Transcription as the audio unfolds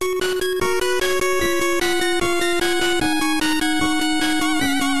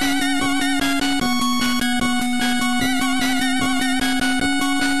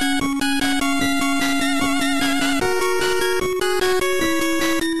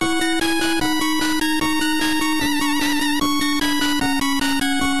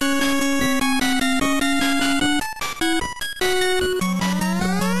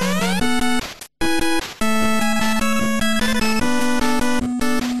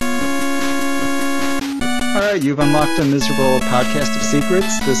right, you've unlocked a miserable podcast of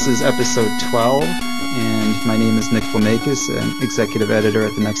secrets. This is episode 12, and my name is Nick Flamakis, an executive editor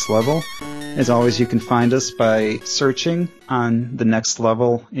at The Next Level. As always, you can find us by searching on The Next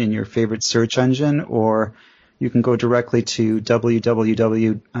Level in your favorite search engine, or you can go directly to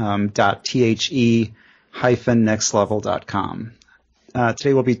www.the-nextlevel.com.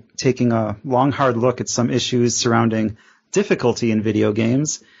 Today we'll be taking a long, hard look at some issues surrounding difficulty in video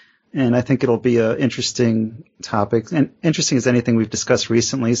games, and I think it'll be an interesting topic, and interesting as anything we've discussed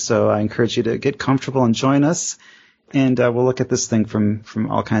recently, so I encourage you to get comfortable and join us, and we'll look at this thing from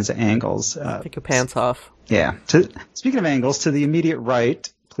all kinds of angles. Take your pants off. Yeah. Speaking of angles, to the immediate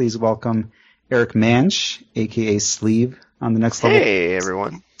right, please welcome Eric Manch, a.k.a. Sleeve, on The Next Level. Hey,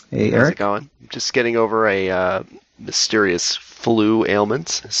 everyone. Hey, How's Eric. it going? I'm just getting over a mysterious flu ailment,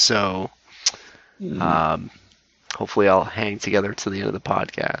 so hopefully I'll hang together to the end of the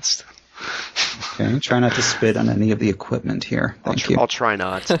podcast. Okay, try not to spit on any of the equipment here. Thank you. I'll try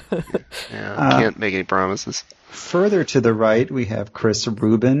not. I can't make any promises. Further to the right, we have Chris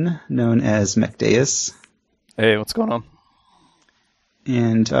Rubin, known as McDeus. Hey, what's going on?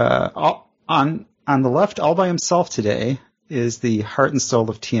 And on the left, all by himself today, is the heart and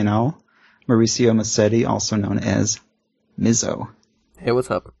soul of TNO, Mauricio Massetti, also known as Mizzo. Hey, what's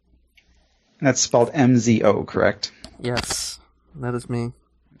up? That's spelled M-Z-O, correct? Yes, that is me.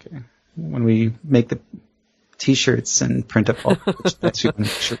 Okay. When we make the T-shirts and print up all the that's we want to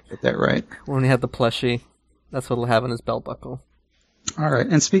make sure we get that right. When he had the plushie, that's what he'll have in his belt buckle. All right.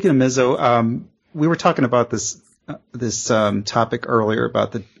 And speaking of Mizzo, we were talking about this topic earlier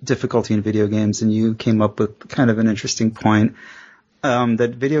about the difficulty in video games, and you came up with kind of an interesting point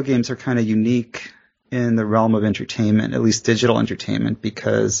that video games are kind of unique in the realm of entertainment, at least digital entertainment,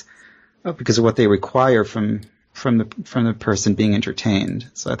 because of what they require from the person being entertained.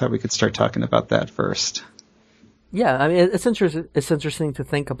 So I thought we could start talking about that first. Yeah, I mean, it's interesting. It's interesting to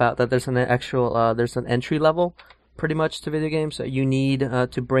think about that. There's an actual there's an entry level, pretty much, to video games. You need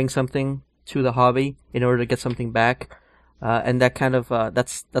to bring something to the hobby in order to get something back, and that kind of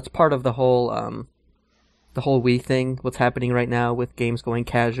that's part of the whole Wii thing. What's happening right now with games going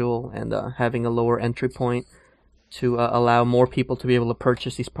casual and having a lower entry point to allow more people to be able to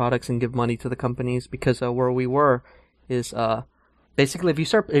purchase these products and give money to the companies. Because where we were is basically if you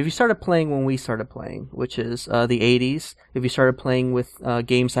started playing when we started playing, which is the 80s, if you started playing with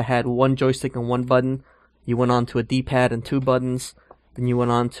games that had one joystick and one button, you went on to a D-pad and two buttons. Then you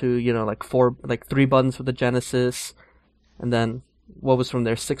went on to, three buttons for the Genesis, and then what was from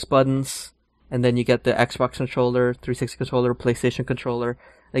there, 6 buttons, and then you get the Xbox controller, 360 controller, PlayStation controller.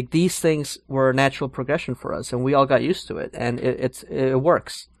 Like, these things were a natural progression for us, and we all got used to it, and it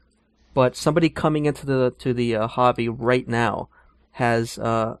works. But somebody coming into the hobby right now has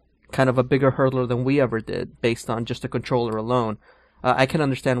kind of a bigger hurdle than we ever did, based on just a controller alone. I can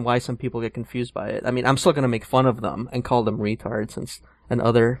understand why some people get confused by it. I mean, I'm still going to make fun of them and call them retards and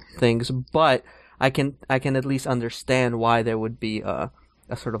other things, but I can at least understand why there would be a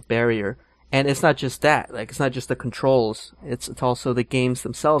sort of barrier. And it's not just that. Like, it's not just the controls. It's also the games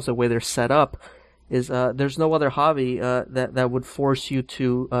themselves, the way they're set up. Is there's no other hobby that would force you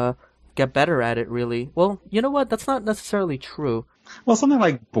to get better at it, really. Well, you know what? That's not necessarily true. Well, something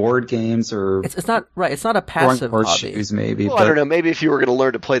like board games or it's not right. It's not a passive hobby. Shoes, maybe. Well, I don't know. Maybe if you were going to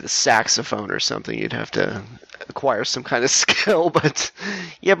learn to play the saxophone or something, you'd have to acquire some kind of skill. But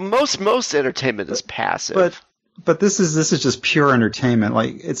yeah, most entertainment is passive. But this is just pure entertainment.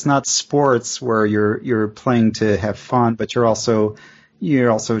 Like, it's not sports where you're playing to have fun, but you're also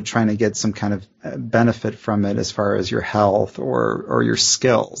trying to get some kind of benefit from it as far as your health or your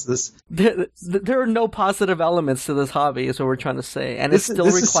skills. There are no positive elements to this hobby, is what we're trying to say, and it still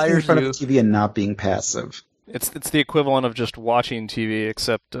requires is in front of TV and not being passive. It's the equivalent of just watching TV,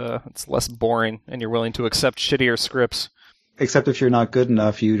 except it's less boring, and you're willing to accept shittier scripts. Except if you're not good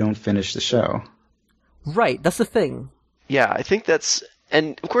enough, you don't finish the show. Right, that's the thing. Yeah, I think that's...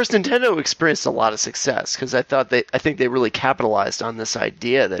 And, of course, Nintendo experienced a lot of success, because I think they really capitalized on this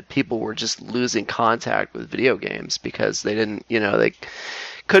idea that people were just losing contact with video games because they didn't, they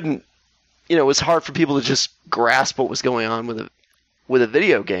couldn't, it was hard for people to just grasp what was going on with a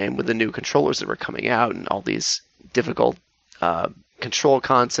video game, with the new controllers that were coming out and all these difficult control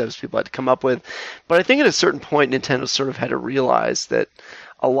concepts people had to come up with. But I think at a certain point, Nintendo sort of had to realize that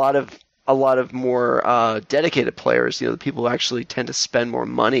a lot of more dedicated players, the people who actually tend to spend more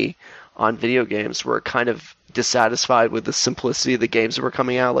money on video games, were kind of dissatisfied with the simplicity of the games that were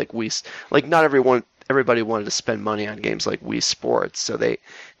coming out. Like not everybody wanted to spend money on games like Wii Sports, so they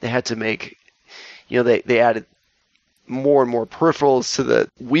had to make, they added more and more peripherals to the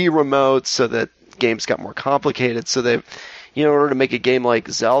Wii remote so that games got more complicated. So they, in order to make a game like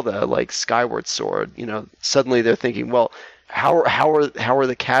Zelda, like Skyward Sword, suddenly they're thinking, well, how are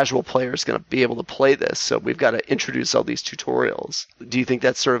the casual players going to be able to play this? So we've got to introduce all these tutorials. Do you think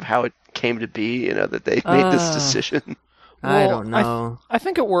that's sort of how it came to be? That they made this decision. I don't know. I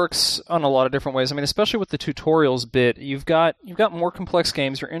think it works on a lot of different ways. I mean, especially with the tutorials bit, you've got more complex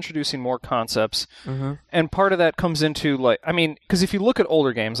games. You're introducing more concepts, and part of that comes into because if you look at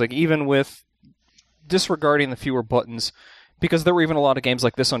older games, like even with disregarding the fewer buttons, because there were even a lot of games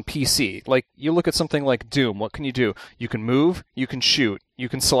like this on PC. Like you look at something like Doom. What can you do? You can move. You can shoot. You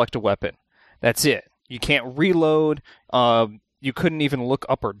can select a weapon. That's it. You can't reload. You couldn't even look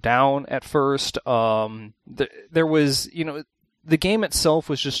up or down at first. There was, the game itself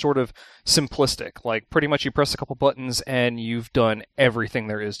was just sort of simplistic. Like, pretty much you press a couple buttons and you've done everything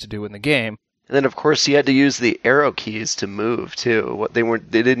there is to do in the game. And then, of course, you had to use the arrow keys to move, too. They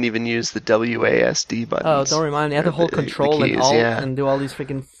didn't even use the WASD buttons. Oh, don't remind me. I had to hold control and alt and do all these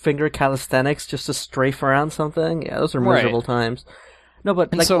freaking finger calisthenics just to strafe around something. Yeah, those are miserable times. No,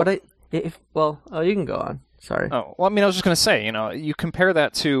 but, you can go on. Sorry. Oh, well, I mean, I was just going to say, you compare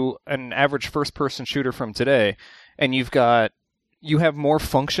that to an average first-person shooter from today, and you have more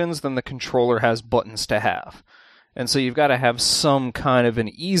functions than the controller has buttons to have. And so you've got to have some kind of an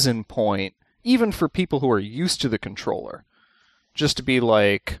ease-in point, even for people who are used to the controller, just to be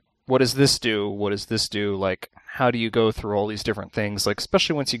like, what does this do? What does this do? Like, how do you go through all these different things? Like,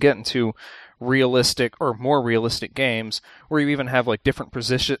 especially once you get into realistic or more realistic games where you even have like different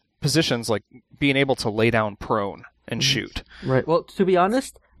positions, like being able to lay down prone and shoot. Right. Well, to be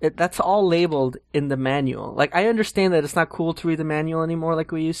honest, that's all labeled in the manual. Like, I understand that it's not cool to read the manual anymore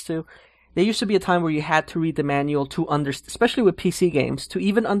like we used to. There used to be a time where you had to read the manual to understand, especially with PC games, to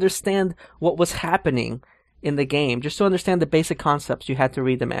even understand what was happening in the game. Just to understand the basic concepts, you had to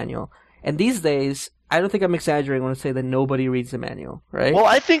read the manual. And these days, I don't think I'm exaggerating when I say that nobody reads the manual, right? Well,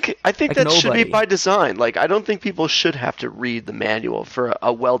 I think like that nobody. Should be by design. Like, I don't think people should have to read the manual for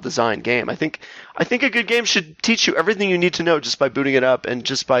a well-designed game. I think a good game should teach you everything you need to know just by booting it up and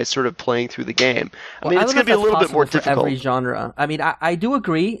just by sort of playing through the game. I mean, it's going to be a little bit more difficult for every genre. I mean, I do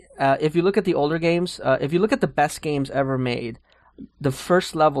agree. If you look at the older games, if you look at the best games ever made, the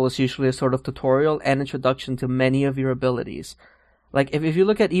first level is usually a sort of tutorial and introduction to many of your abilities. Like, if you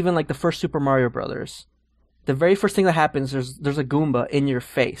look at even like the first Super Mario Brothers, the very first thing that happens, there's a Goomba in your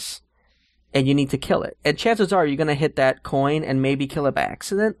face, and you need to kill it. And chances are you're going to hit that coin and maybe kill it by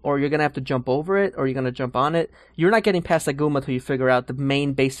accident, or you're going to have to jump over it, or you're going to jump on it. You're not getting past that Goomba until you figure out the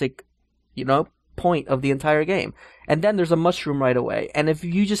main basic, point of the entire game. And then there's a mushroom right away. And if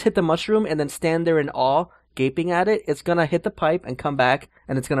you just hit the mushroom and then stand there in awe, gaping at it, it's going to hit the pipe and come back,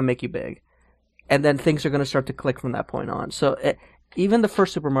 and it's going to make you big. And then things are going to start to click from that point on. So even the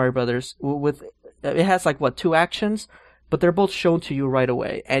first Super Mario Brothers, it has 2 actions, but they're both shown to you right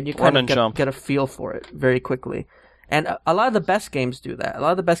away, and you kind of get a feel for it very quickly. And a lot of the best games do that. A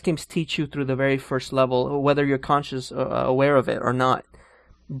lot of the best games teach you through the very first level, whether you're conscious, aware of it or not.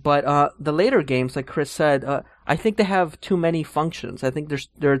 But the later games, like Chris said, I think they have too many functions. I think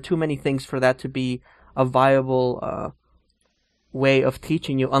there are too many things for that to be a viable way of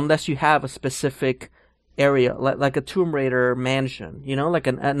teaching you, unless you have a specific area, like a Tomb Raider mansion, like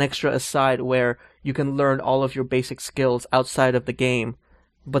an extra aside where you can learn all of your basic skills outside of the game,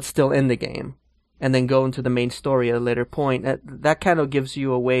 but still in the game, and then go into the main story at a later point. That kind of gives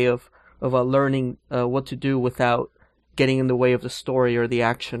you a way of learning what to do without getting in the way of the story or the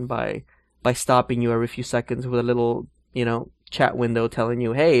action by stopping you every few seconds with a little, chat window telling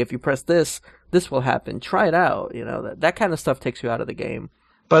you, hey, if you press this will happen. Try it out. That kind of stuff takes you out of the game.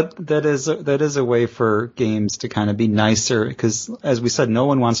 But that is a way for games to kind of be nicer, because as we said, no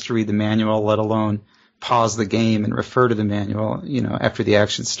one wants to read the manual, let alone pause the game and refer to the manual, after the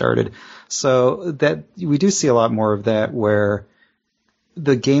action started. So that we do see a lot more of that, where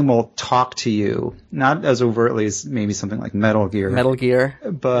the game will talk to you, not as overtly as maybe something like Metal Gear,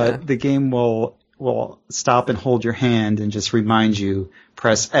 but the game will stop and hold your hand and just remind you,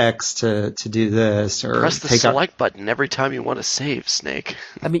 press X to do this, or press the select button every time you want to save, Snake.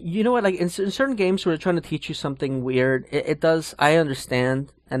 I mean, you know what? Like in certain games where they're trying to teach you something weird, it does. I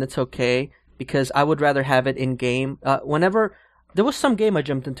understand, and it's okay, because I would rather have it in game. Whenever there was some game I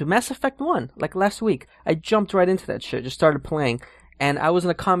jumped into, Mass Effect 1, like last week, I jumped right into that shit, just started playing, and I was in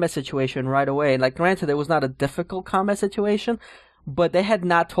a combat situation right away. Like, granted, it was not a difficult combat situation, but they had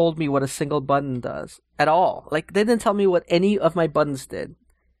not told me what a single button does at all. Like, they didn't tell me what any of my buttons did.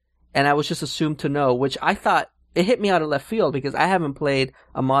 And I was just assumed to know, which I thought it hit me out of left field because I haven't played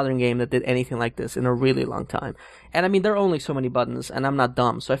a modern game that did anything like this in a really long time. And I mean, there are only so many buttons, and I'm not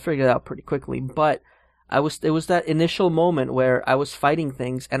dumb, so I figured it out pretty quickly. But it was that initial moment where I was fighting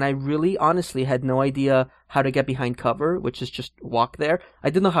things, and I really honestly had no idea how to get behind cover, which is just walk there. I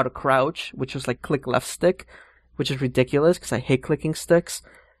didn't know how to crouch, which was like click left stick, which is ridiculous because I hate clicking sticks.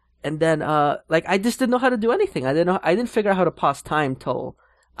 And then, I just didn't know how to do anything. I didn't figure out how to pause time till,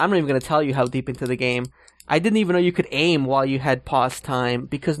 I'm not even going to tell you how deep into the game. I didn't even know you could aim while you had pause time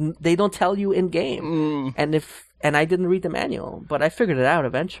because they don't tell you in game. And I didn't read the manual, but I figured it out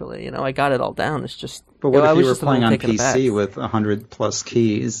eventually. I got it all down. It's just. But what if you were playing on PC with 100 plus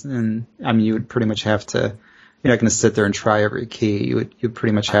keys? And I mean, you would pretty much have to. You're not going to sit there and try every key. You'd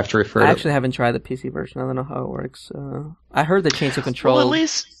pretty much have to refer. I actually haven't tried the PC version. I don't know how it works. I heard they changed the control. Well,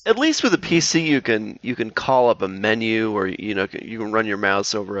 at least with a PC, you can call up a menu, or you can run your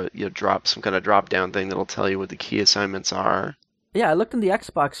mouse over drop some kind of drop down thing that'll tell you what the key assignments are. Yeah, I looked in the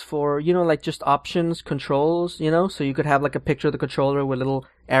Xbox for just options, controls. So you could have like a picture of the controller with little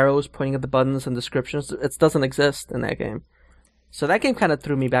arrows pointing at the buttons and descriptions. It doesn't exist in that game. So that game kind of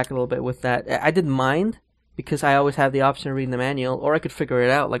threw me back a little bit with that. I didn't mind, because I always have the option of reading the manual, or I could figure it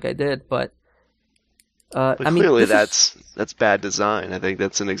out like I did, but clearly that's bad design. I think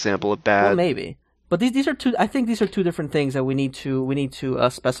that's an example of bad. Well, maybe. But these are two. I think these are two different things that we need to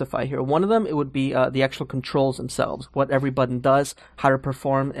specify here. One of them, it would be the actual controls themselves, what every button does, how to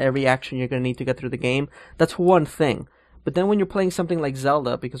perform every action you're going to need to get through the game. That's one thing. But then when you're playing something like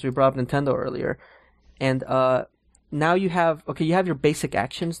Zelda, because we brought up Nintendo earlier, and now you have your basic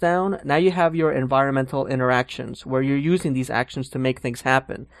actions down. Now you have your environmental interactions where you're using these actions to make things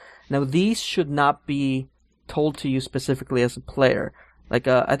happen. Now these should not be told to you specifically as a player. Like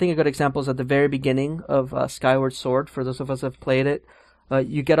I think a good example is at the very beginning of Skyward Sword. For those of us who have played it,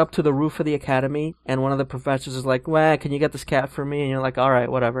 you get up to the roof of the academy, and one of the professors is like, "Well, can you get this cat for me?" And you're like, "All right,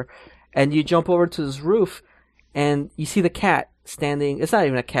 whatever." And you jump over to this roof, and you see the cat standing. It's not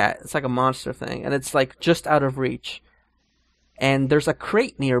even a cat. It's like a monster thing, and it's like just out of reach. And there's a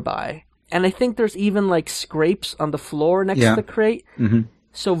crate nearby, and I think there's even like scrapes on the floor next to the crate. Mm-hmm.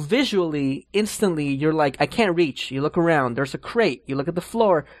 So visually, instantly, you're like, I can't reach. You look around. There's a crate. You look at the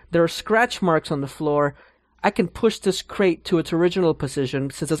floor. There are scratch marks on the floor. I can push this crate to its original position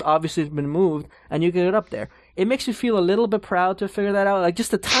since it's obviously been moved, and you can get up there. It makes you feel a little bit proud to figure that out, like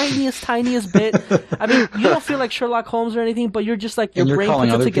just the tiniest bit. I mean, you don't feel like Sherlock Holmes or anything, but you're just like, your brain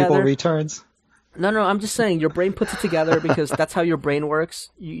puts it together. And you're calling other people retards? No, I'm just saying your brain puts it together because that's how your brain works.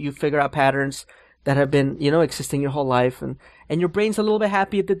 You figure out patterns that have been, existing your whole life, and your brain's a little bit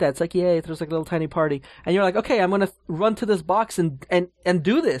happy it did that. It's like, yay, there's like a little tiny party. And you're like, okay, I'm going to run to this box and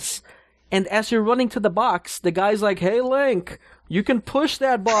do this. And as you're running to the box, the guy's like, hey, Link, you can push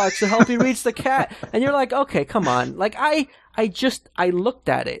that box to help you reach the cat. And you're like, okay, come on. Like, I looked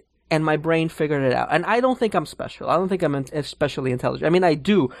at it, and my brain figured it out. And I don't think I'm special. I don't think I'm especially intelligent. I mean, I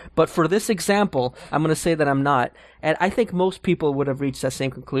do. But for this example, I'm going to say that I'm not. And I think most people would have reached that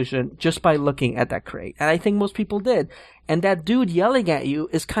same conclusion just by looking at that crate. And I think most people did. And that dude yelling at you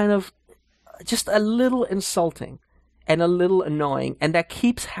is kind of just a little insulting and a little annoying. And that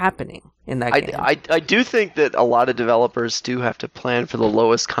keeps happening in that game. I do think that a lot of developers do have to plan for the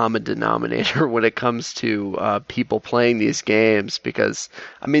lowest common denominator when it comes to people playing these games, because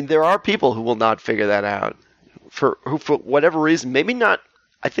I mean there are people who will not figure that out for whatever reason. Maybe not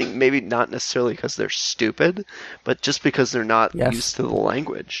necessarily because they're stupid, but just because they're not used to the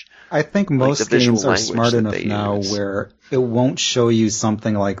language. I think most games are smart enough now where it won't show you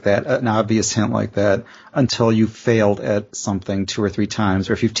something like that, an obvious hint like that, until you failed at something 2 or 3 times,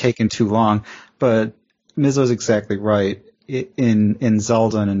 or if you've taken too long. But Mizzo's exactly right. In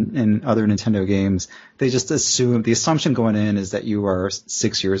Zelda and in other Nintendo games, they just assume, the assumption going in is that you are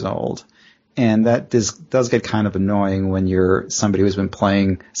 6 years old. And that does get kind of annoying when you're somebody who's been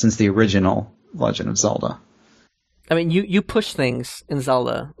playing since the original Legend of Zelda. I mean, you push things in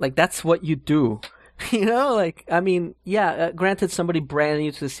Zelda. Like, that's what you do. Granted, somebody brand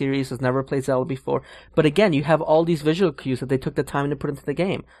new to the series has never played Zelda before. But again, you have all these visual cues that they took the time to put into the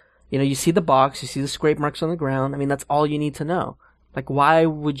game. You see the box, you see the scrape marks on the ground. I mean, that's all you need to know. Like, why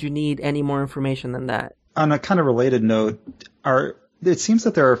would you need any more information than that? On a kind of related note, it seems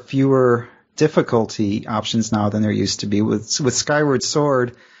that there are fewer difficulty options now than there used to be. With Skyward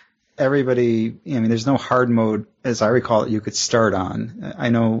Sword, everybody, there's no hard mode, as I recall it, you could start on. I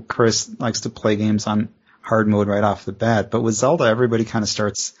know Chris likes to play games on hard mode right off the bat, but with Zelda, everybody kind of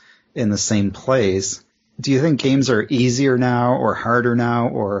starts in the same place. Do you think games are easier now or harder now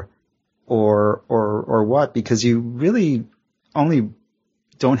or what? Because you really only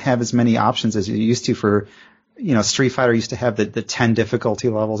don't have as many options as you used to for Street Fighter used to have the 10 difficulty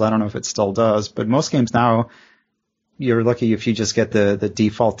levels. I don't know if it still does, but most games now, you're lucky if you just get the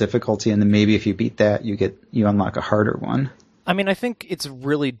default difficulty, and then maybe if you beat that, you unlock a harder one. I mean, I think it's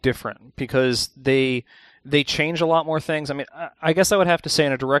really different because they change a lot more things. I mean, I guess I would have to say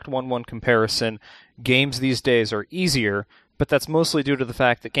in a direct 1-1 comparison, games these days are easier, but that's mostly due to the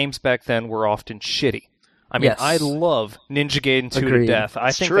fact that games back then were often shitty. I mean, Yes. I love Ninja Gaiden 2 to Agreed. death.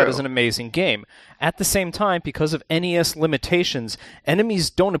 I think that is an amazing game. At the same time, because of NES limitations, enemies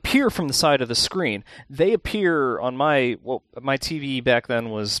don't appear from the side of the screen. They appear on my TV back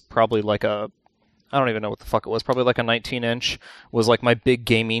then was probably like I don't even know what the fuck it was. Probably like a 19-inch was like my big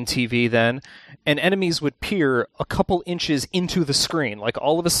gaming TV then. And enemies would peer a couple inches into the screen. Like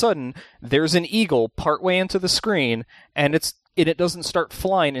all of a sudden, there's an eagle partway into the screen, and it doesn't start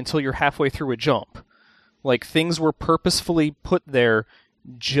flying until you're halfway through a jump. Like things were purposefully put there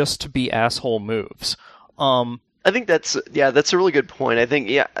just to be asshole moves. I think that's a really good point. I think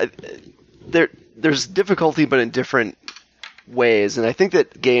there's difficulty, but in different ways, and I think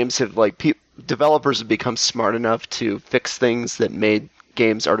that games have developers have become smart enough to fix things that made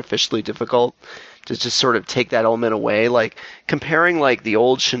games artificially difficult, to just sort of take that element away. Like comparing the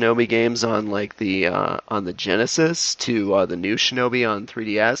old Shinobi games on the Genesis to the new Shinobi on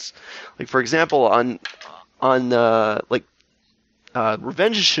 3DS. Like for example, on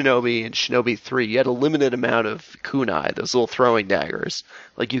Revenge of Shinobi and Shinobi 3, you had a limited amount of kunai, those little throwing daggers.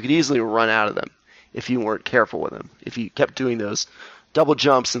 Like you could easily run out of them if you weren't careful with them. If you kept doing those double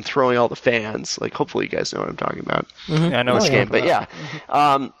jumps and throwing all the fans, hopefully you guys know what I'm talking about. Mm-hmm. Yeah, I know which game, but yeah.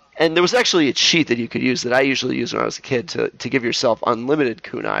 And there was actually a cheat that you could use that I usually used when I was a kid to give yourself unlimited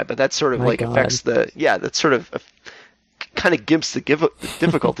kunai, but that sort of affects that sort of kind of gimps the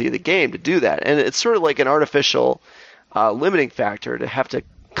difficulty of the game to do that. And it's sort of like an artificial limiting factor to have to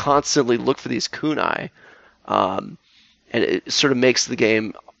constantly look for these kunai. And it sort of makes the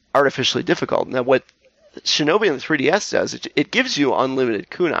game artificially difficult. Now what Shinobi on the 3DS does, it gives you unlimited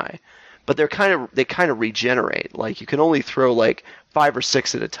kunai, but they kind of regenerate. Like you can only throw 5 or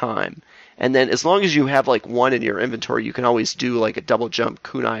 6 at a time, and then as long as you have one in your inventory, you can always do a double jump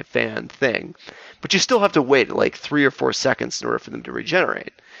kunai fan thing, but you still have to wait 3 or 4 seconds in order for them to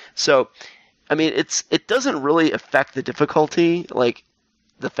regenerate. So, I mean, it doesn't really affect the difficulty,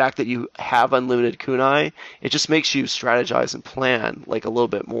 the fact that you have unlimited kunai. It just makes you strategize and plan a little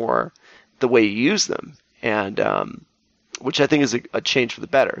bit more the way you use them, and which I think is a change for the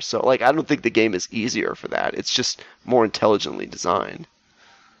better. So I don't think the game is easier for that. It's just more intelligently designed.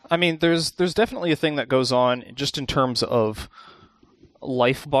 I mean, there's definitely a thing that goes on just in terms of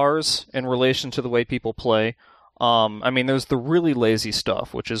life bars in relation to the way people play. I mean, there's the really lazy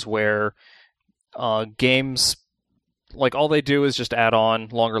stuff, which is where games, all they do is just add on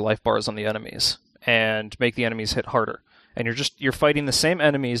longer life bars on the enemies and make the enemies hit harder. And you're fighting the same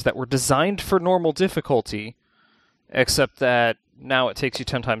enemies that were designed for normal difficulty, except that now it takes you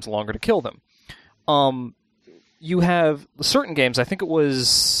 10 times longer to kill them. You have certain games, I think it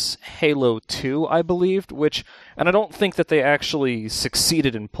was Halo 2, I believed, and I don't think that they actually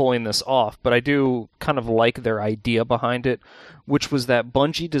succeeded in pulling this off, but I do kind of like their idea behind it, which was that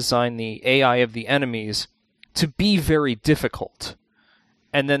Bungie designed the AI of the enemies to be very difficult.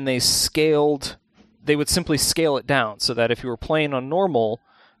 And then they would simply scale it down so that if you were playing on normal,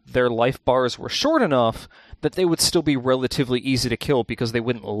 their life bars were short enough that they would still be relatively easy to kill because they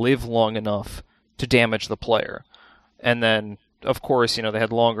wouldn't live long enough to damage the player. And then, of course, they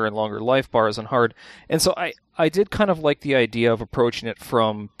had longer and longer life bars on hard. And so I did kind of like the idea of approaching it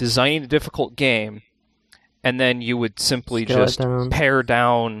from designing a difficult game, and then you would simply just pare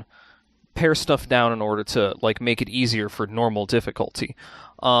stuff down in order to make it easier for normal difficulty.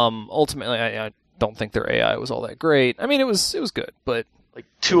 Ultimately, I don't think their AI was all that great. I mean, it was good, but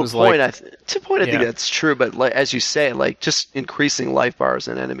to a point, I think that's true. But as you say, just increasing life bars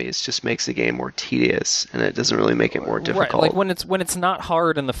in enemies just makes the game more tedious, and it doesn't really make it more difficult. Right, when it's not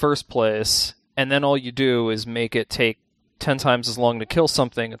hard in the first place, and then all you do is make it take 10 times as long to kill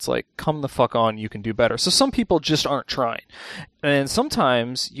something. It's come the fuck on, you can do better. So some people just aren't trying, and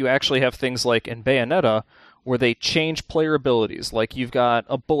sometimes you actually have things like in Bayonetta, where they change player abilities. You've got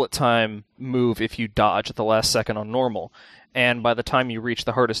a bullet time move if you dodge at the last second on normal, and by the time you reach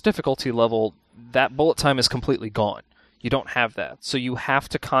the hardest difficulty level, that bullet time is completely gone. You don't have that. So you have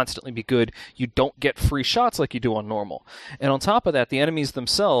to constantly be good. You don't get free shots like you do on normal. And on top of that, the enemies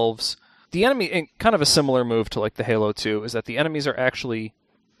themselves, and kind of a similar move to the Halo 2, is that the enemies are actually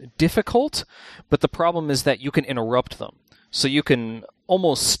difficult, but the problem is that you can interrupt them. So you can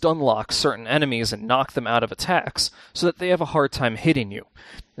almost stun lock certain enemies and knock them out of attacks so that they have a hard time hitting you.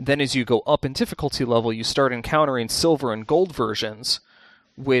 And then as you go up in difficulty level, you start encountering silver and gold versions,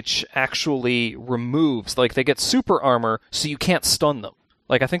 which actually removes, like, they get super armor so you can't stun them.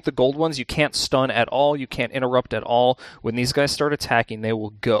 Like, I think the gold ones you can't stun at all, you can't interrupt at all. When these guys start attacking, they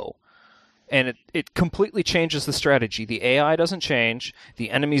will go. And it completely changes the strategy. The AI doesn't change, the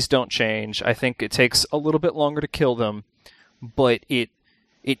enemies don't change. I think it takes a little bit longer to kill them, but it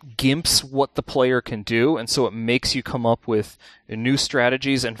gimps what the player can do, and so it makes you come up with new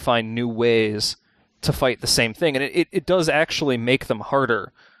strategies and find new ways to fight the same thing. And it does actually make them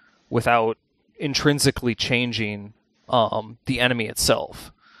harder without intrinsically changing the enemy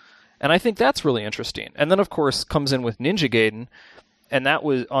itself. And I think that's really interesting. And then, of course, comes in with Ninja Gaiden, and that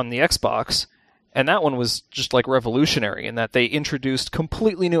was on the Xbox, and that one was just like revolutionary in that they introduced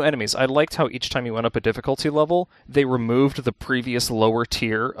completely new enemies. I liked how each time you went up a difficulty level, they removed the previous lower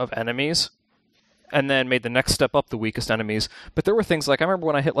tier of enemies, and then made the next step up the weakest enemies. But there were things like, I remember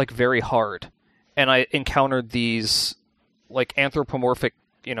when I hit like very hard, and I encountered these like anthropomorphic,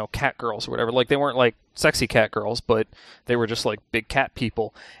 cat girls or whatever. Like, they weren't like sexy cat girls, but they were just like big cat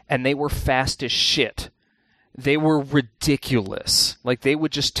people, and they were fast as shit. They were ridiculous. Like, they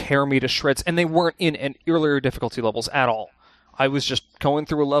would just tear me to shreds, and they weren't in earlier difficulty levels at all. I was just going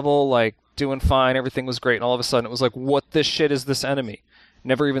through a level, like, doing fine, everything was great, and all of a sudden it was like, what the shit is this enemy?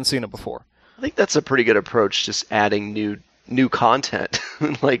 Never even seen it before. I think that's a pretty good approach, just adding new content,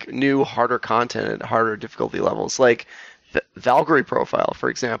 like new harder content at harder difficulty levels. Like Valkyrie Profile, for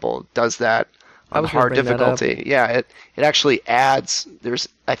example, does that on hard difficulty. Yeah, it actually adds, there's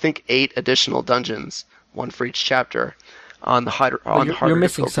I think 8 additional dungeons, one for each chapter, on the harder you're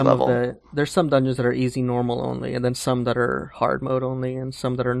missing difficulty some level. There's some dungeons that are easy normal only, and then some that are hard mode only, and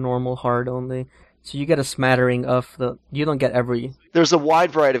some that are normal hard only. So you get a smattering of you don't get every... There's a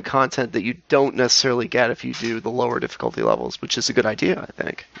wide variety of content that you don't necessarily get if you do the lower difficulty levels, which is a good idea, I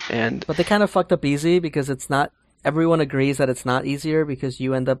think. But they kind of fucked up easy, because it's not... Everyone agrees that it's not easier, because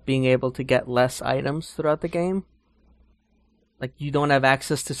you end up being able to get less items throughout the game. Like, you don't have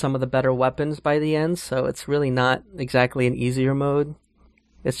access to some of the better weapons by the end, so it's really not exactly an easier mode.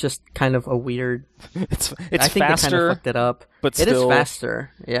 It's just kind of a weird... It's I think faster, they kind of fucked it up. but it still... is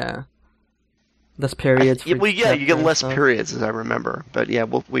faster, yeah. Less periods. You get less periods, as I remember. But yeah,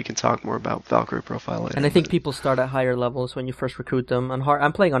 we can talk more about Valkyrie Profile later. And I think people start at higher levels when you first recruit them. On hard,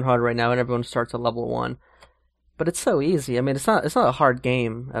 I'm playing on hard right now, and everyone starts at level 1. But it's so easy. I mean, it's not a hard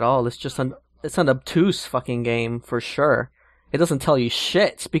game at all. It's just it's an obtuse fucking game for sure. It doesn't tell you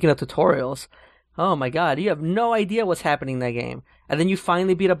shit. Speaking of tutorials, oh my god, you have no idea what's happening in that game. And then you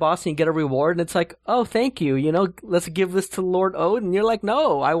finally beat a boss and you get a reward, and it's like, oh, thank you, let's give this to Lord Odin. And you're like,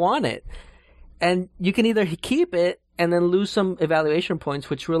 no, I want it. And you can either keep it and then lose some evaluation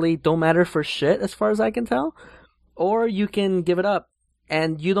points, which really don't matter for shit as far as I can tell, or you can give it up.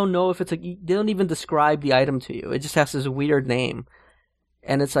 And you don't know if they don't even describe the item to you. It just has this weird name.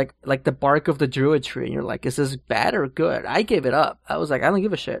 And it's like the bark of the druid tree, and you're like, is this bad or good? I gave it up. I was like, I don't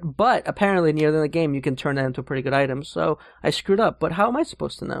give a shit. But apparently near the end of the game, you can turn that into a pretty good item. So I screwed up. But how am I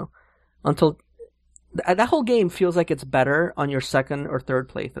supposed to know? Until that whole game feels like it's better on your second or third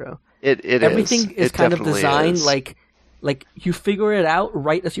playthrough. Everything is kind of designed like you figure it out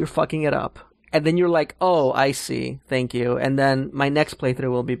right as you're fucking it up. And then you're like, oh, I see. Thank you. And then my next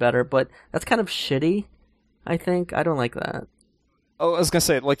playthrough will be better. But that's kind of shitty, I think. I don't like that. Oh, I was going to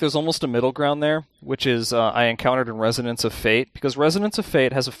say, like, there's almost a middle ground there, which is I encountered in Resonance of Fate, because Resonance of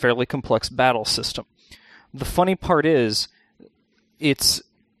Fate has a fairly complex battle system. The funny part is, it's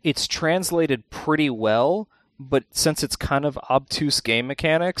translated pretty well, but since it's kind of obtuse game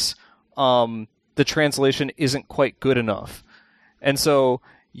mechanics, the translation isn't quite good enough. And so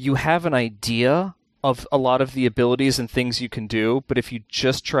you have an idea of a lot of the abilities and things you can do, but if you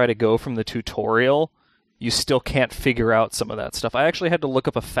just try to go from the tutorial, you still can't figure out some of that stuff. I actually had to look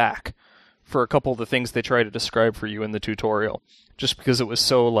up a FAQ for a couple of the things they try to describe for you in the tutorial, just because it was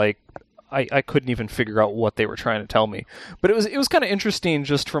so, like, I couldn't even figure out what they were trying to tell me. But it was kind of interesting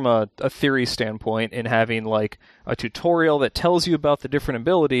just from a theory standpoint, in having, like, a tutorial that tells you about the different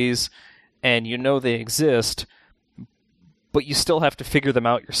abilities, and you know they exist, but you still have to figure them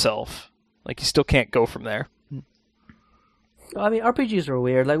out yourself. Like, you still can't go from there. I mean, RPGs are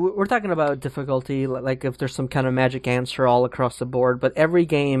weird. Like, we're talking about difficulty, like if there's some kind of magic answer all across the board, but every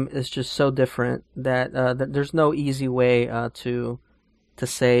game is just so different that there's no easy way to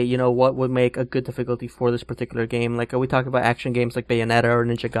say, what would make a good difficulty for this particular game. Like, we talk about action games like Bayonetta or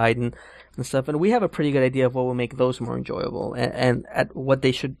Ninja Gaiden and stuff, and we have a pretty good idea of what will make those more enjoyable, and at what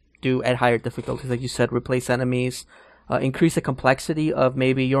they should do at higher difficulties. Like you said, replace enemies, increase the complexity of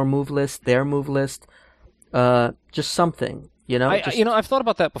maybe your move list, their move list, just something. I've thought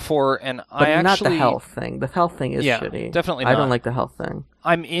about that before, and but not the health thing. The health thing is shitty. Definitely not. I don't like the health thing.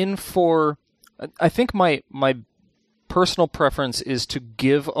 I'm in for. I think my personal preference is to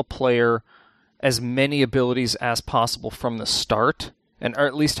give a player as many abilities as possible from the start, or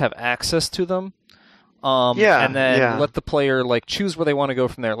at least have access to them. And then let the player choose where they want to go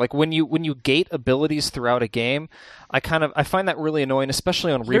from there. Like when you gate abilities throughout a game, I find that really annoying,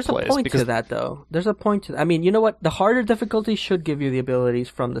 especially on replays. There's a point to that, though. There's a point to that. I mean, you know what? The harder difficulty should give you the abilities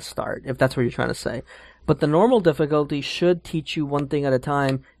from the start, if that's what you're trying to say. But the normal difficulty should teach you one thing at a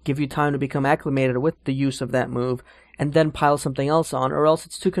time, give you time to become acclimated with the use of that move, and then pile something else on, or else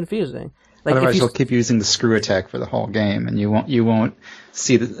it's too confusing. Otherwise, you'll keep using the screw attack for the whole game, and you won't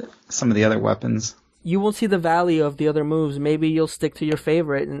see some of the other weapons. You won't see the value of the other moves. Maybe you'll stick to your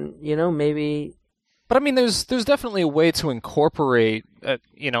favorite, and maybe. But I mean, there's definitely a way to incorporate,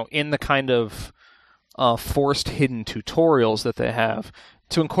 in the kind of forced hidden tutorials that they have,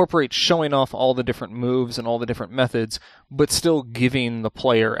 to incorporate showing off all the different moves and all the different methods, but still giving the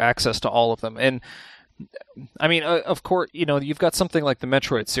player access to all of them. And I mean, of course, you've got something like the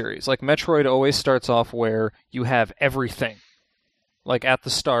Metroid series. Like Metroid always starts off where you have everything. At the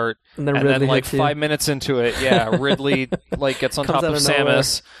start, and then 5 minutes into it, Ridley gets on top of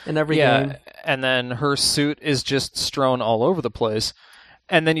Samus in every game, and then her suit is just strewn all over the place,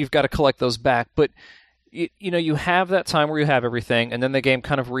 and then you've got to collect those back. But you have that time where you have everything, and then the game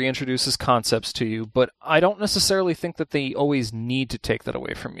kind of reintroduces concepts to you. But I don't necessarily think that they always need to take that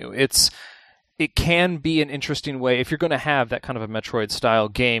away from you. It can be an interesting way if you're going to have that kind of a Metroid style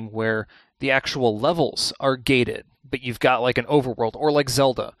game where the actual levels are gated, but you've got an overworld, or like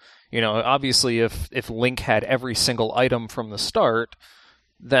Zelda. Obviously if Link had every single item from the start,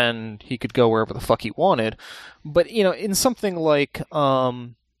 then he could go wherever the fuck he wanted. But, in something like a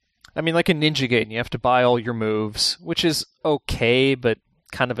Ninja Gaiden, you have to buy all your moves, which is okay, but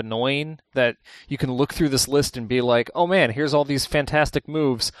kind of annoying that you can look through this list and be like, oh man, here's all these fantastic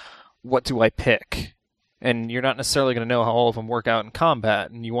moves. What do I pick? And you're not necessarily going to know how all of them work out in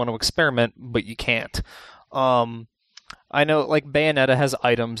combat, and you want to experiment, but you can't. I know, Bayonetta has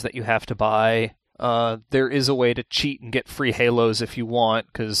items that you have to buy. There is a way to cheat and get free Halos if you want,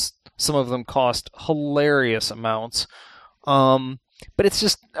 because some of them cost hilarious amounts. But it's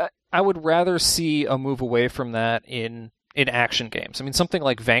just, I would rather see a move away from that in action games. I mean, something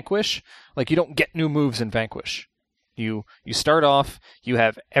like Vanquish, you don't get new moves in Vanquish. You start off, you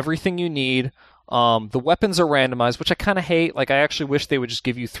have everything you need. The weapons are randomized, which I kind of hate. I actually wish they would just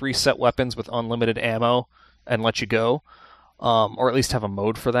give you 3 set weapons with unlimited ammo and let you go, or at least have a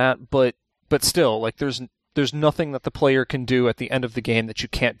mode for that. But still, there's nothing that the player can do at the end of the game that you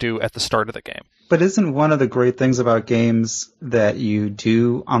can't do at the start of the game. But isn't one of the great things about games that you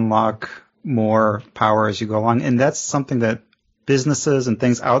do unlock more power as you go along? And that's something that businesses and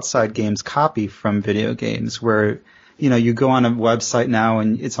things outside games copy from video games, where you go on a website now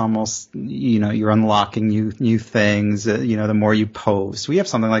and it's almost, you're unlocking new things, the more you post. We have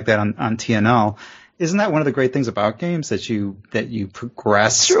something like that on TNL. Isn't that one of the great things about games, that you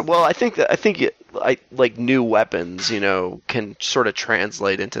progress? Sure. Well, I think new weapons, can sort of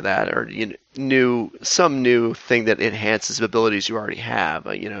translate into that, or some new thing that enhances abilities you already have.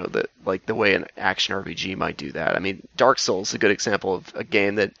 That the way an action RPG might do that. I mean, Dark Souls is a good example of a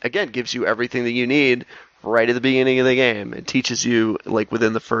game that again gives you everything that you need right at the beginning of the game. It teaches you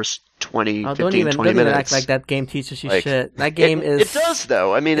within the first 20 minutes. Don't even act like that game teaches you shit. That game It does,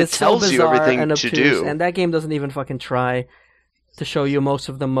 though. I mean, it tells you everything to do. And that game doesn't even fucking try to show you most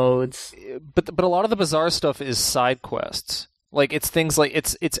of the modes. But a lot of the bizarre stuff is side quests. It's things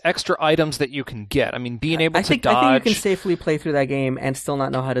it's extra items that you can get. I mean, being able to dodge. I think you can safely play through that game and still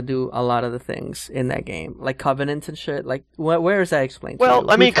not know how to do a lot of the things in that game, like covenants and shit. Where is that explained? Well,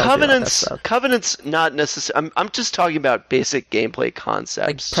 I mean, covenants not necessarily. I'm just talking about basic gameplay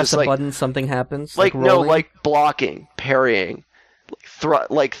concepts. Press a button, something happens. Blocking, parrying,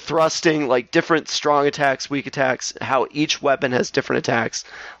 thrusting, different strong attacks, weak attacks, how each weapon has different attacks.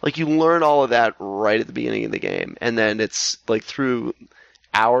 You learn all of that right at the beginning of the game, and then it's through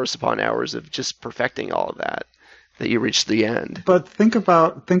hours upon hours of just perfecting all of that you reach the end. But think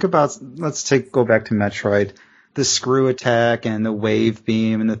about go back to Metroid. The screw attack and the wave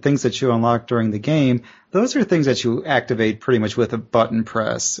beam and the things that you unlock during the game, those are things that you activate pretty much with a button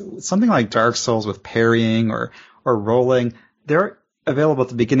press. Something like Dark Souls with parrying or rolling, they're available at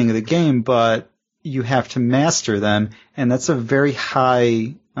the beginning of the game, but you have to master them, and that's a very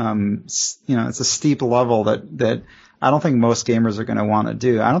high it's a steep level that I don't think most gamers are going to want to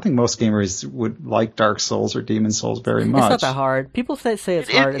do. I don't think most gamers would like Dark Souls or Demon Souls very much. It's not that hard. People say it's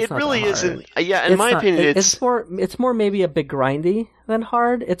hard. It's it not really that hard. isn't. Yeah, in my opinion, it's more maybe a bit grindy than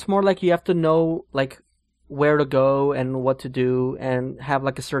hard. It's more like you have to know like where to go and what to do and have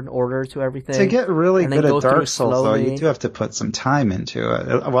like a certain order to everything. To get really good at Dark Souls, though, slowly. you do have to put some time into it.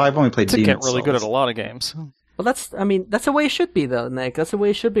 Well, I've only played Demon Souls. To get really good at a lot of games. Well, that's the way it should be, though, Nick. That's the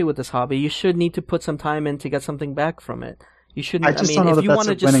way it should be with this hobby. You should need to put some time in to get something back from it. You shouldn't. Don't know if you want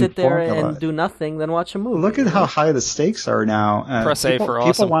to just sit there formula. and do nothing, then watch a movie. Look at how high the stakes are now. Press A for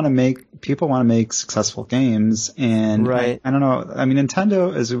awesome. People want to make successful games, and right. I don't know. I mean,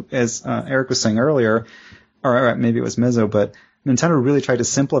 Nintendo, as Eric was saying earlier, or maybe it was Mizzo, but Nintendo really tried to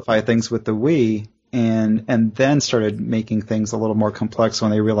simplify things with the Wii, and then started making things a little more complex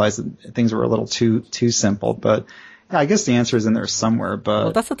when they realized that things were a little too simple. But yeah, I guess the answer is in there somewhere. But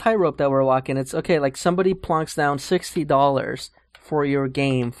well, that's a tightrope that we're walking. It's okay. Like somebody plonks down $60 for your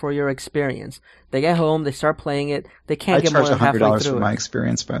game, for your experience. They get home, they start playing it. They can't get more than halfway through. I charge $100 for my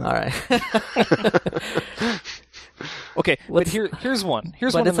experience, by the way. All right. Okay, but here's one.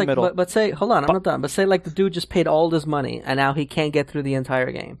 Here's one in the middle. But say, hold on, I'm not done. But say like the dude just paid all this money and now he can't get through the entire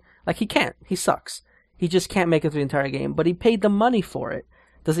game. Like he can't. He sucks. He just can't make it through the entire game. But he paid the money for it.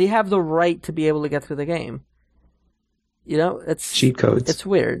 Does he have the right to be able to get through the game? You know, it's cheat codes. It's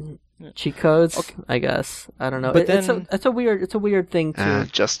weird. Cheat codes, okay. I guess. I don't know. But it's a weird thing to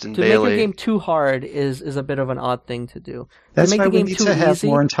Justin to Bailey. make a game too hard is a bit of an odd thing to do. That's to make why the game we need too to have easy,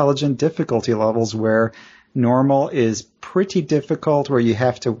 more intelligent difficulty levels where normal is pretty difficult, where you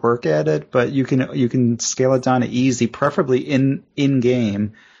have to work at it, but you can scale it down to easy, preferably in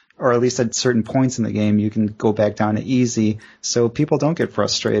game, or at least at certain points in the game you can go back down to easy, so people don't get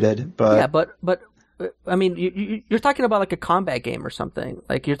frustrated. But yeah, but I mean, you're talking about like a combat game or something.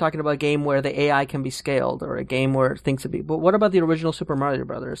 Like you're talking about a game where the AI can be scaled, or a game where things could be. But what about the original Super Mario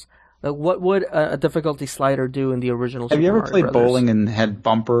Brothers? Like, what would a difficulty slider do in the original Super Mario Brothers? Have you ever played bowling and had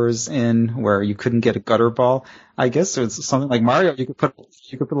bumpers in where you couldn't get a gutter ball? I guess it's something like Mario. You could put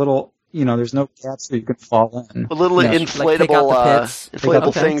little. There's no gaps so you can fall in. A little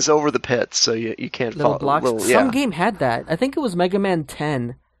inflatable things over the pits, so you can't little fall. Blocks. Some game had that. I think it was Mega Man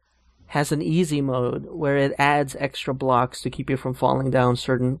 10. Has an easy mode where it adds extra blocks to keep you from falling down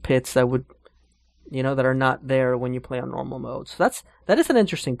certain pits that would, that are not there when you play on normal mode. So that is an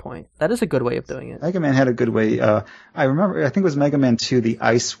interesting point. That is a good way of doing it. Mega Man had a good way. I remember, I think it was Mega Man 2, the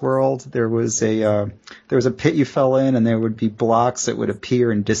Ice World. There was a pit you fell in, and there would be blocks that would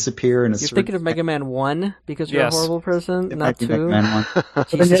appear and disappear. You're thinking of Mega Man 1 because you're yes. a horrible person, not 2. Mega Man 1.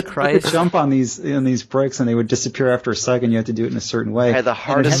 Jesus Christ! You could jump on these bricks, and they would disappear after a second. You had to do it in a certain way. I had the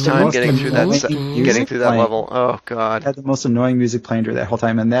hardest time getting through that level. Oh God! I had the most annoying music playing during that whole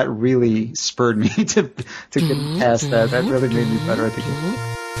time, and that really spurred me to get past that. That really made me better at the game.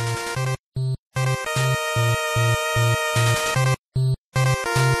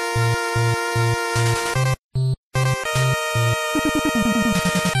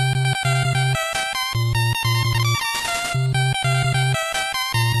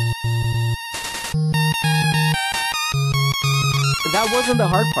 That wasn't the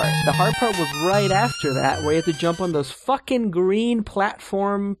hard part. The hard part was right after that, where you had to jump on those fucking green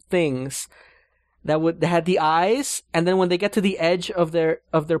platform things that had the eyes, and then when they get to the edge of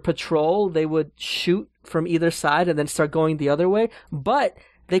their patrol, they would shoot from either side and then start going the other way. But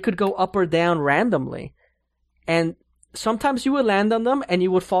they could go up or down randomly, and sometimes you would land on them and you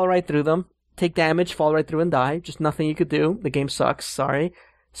would fall right through them, take damage, fall right through and die. Just nothing you could do. The game sucks. Sorry.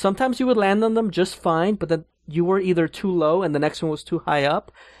 Sometimes you would land on them just fine, but then you were either too low and the next one was too high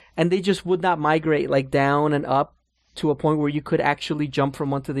up, and they just would not migrate like down and up to a point where you could actually jump from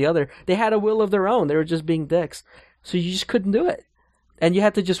one to the other. They had a will of their own. They were just being dicks. So you just couldn't do it. And you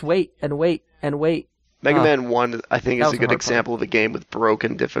had to just wait and wait and wait. Mega Man 1, I think, is a good example of a game with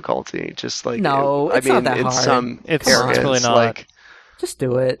broken difficulty. Just like it's not that hard. Some it's areas, really not. like just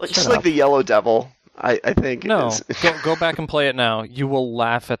do it. Just like the Yellow Devil, I think. No, is. go back and play it now. You will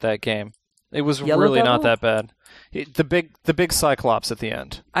laugh at that game. It was Yellow really Devil? not that bad. The big Cyclops at the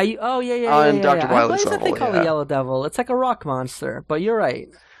end. And Dr. Wily's Why is that they level, call it Yellow Devil? It's like a rock monster, but you're right.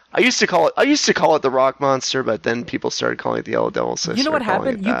 I used to call it the Rock Monster, but then people started calling it the Yellow Devil. So you know what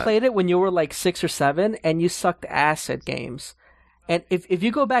happened? You played it when you were like 6 or 7, and you sucked ass at games. And if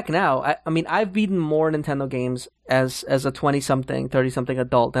you go back now, I mean, I've beaten more Nintendo games as a 20-something, 30-something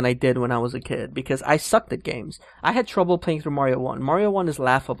adult than I did when I was a kid, because I sucked at games. I had trouble playing through Mario 1. Mario 1 is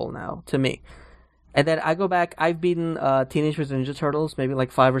laughable now, to me. And then I go back, I've beaten Teenage Mutant Ninja Turtles maybe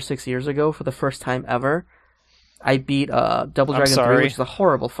like 5 or 6 years ago for the first time ever. I beat Double Dragon 3, which is a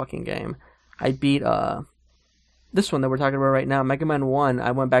horrible fucking game. I beat this one that we're talking about right now, Mega Man 1.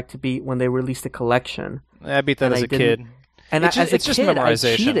 I went back to beat when they released the collection. I beat that as a kid. And as a kid,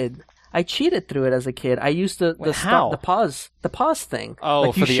 I cheated through it as a kid. I used the pause thing. Oh,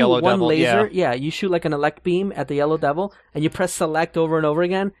 like for the Yellow Devil. Laser, yeah, you shoot like an elect beam at the Yellow Devil, and you press select over and over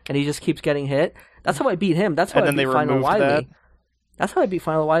again, and he just keeps getting hit. That's how I beat him. That's how I beat Final Wily. That's how I beat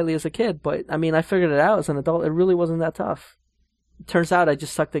Final Wily as a kid. But I mean, I figured it out as an adult. It really wasn't that tough. Turns out I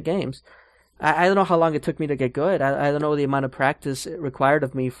just sucked at games. I don't know how long it took me to get good. I don't know the amount of practice it required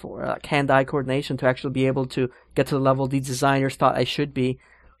of me for hand-eye coordination to actually be able to get to the level these designers thought I should be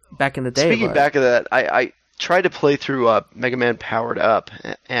back in the day. Speaking back of that, I tried to play through Mega Man Powered Up,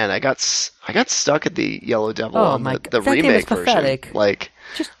 and I got stuck at the Yellow Devil on the remake version. Like,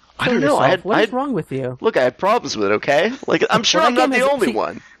 just I don't know. What is wrong with you? Look, I had problems with it. Okay, like I'm sure I'm not the only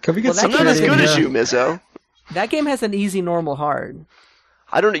one. Can we get I'm not as good as you, Mizzo. That game has an easy, normal, hard.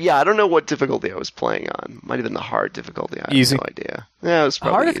 I don't know what difficulty I was playing on. Might have been the hard difficulty. I have no idea. Yeah, it was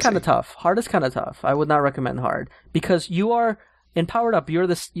probably hard is easy. kind of tough. Hard is kind of tough. I would not recommend hard because you are in Powered Up. You're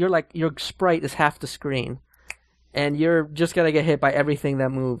like your sprite is half the screen, and you're just gonna get hit by everything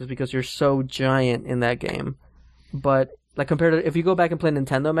that moves because you're so giant in that game. But like compared to if you go back and play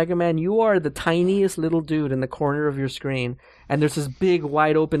Nintendo Mega Man, you are the tiniest little dude in the corner of your screen, and there's this big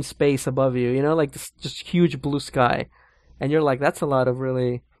wide open space above you. You know, like this just huge blue sky. And you're like, that's a lot of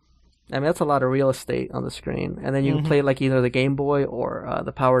real estate on the screen. And then you can play like either the Game Boy or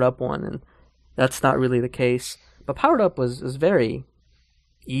the Powered Up one, and that's not really the case. But Powered Up was very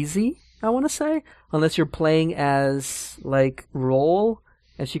easy, I want to say, unless you're playing as like Roll,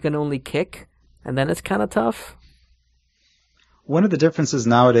 and she can only kick, and then it's kind of tough. One of the differences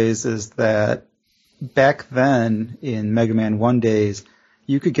nowadays is that back then in Mega Man 1 days,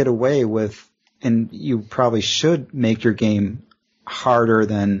 you could get away with, and you probably should make your game harder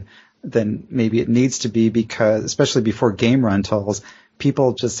than maybe it needs to be, because especially before game rentals,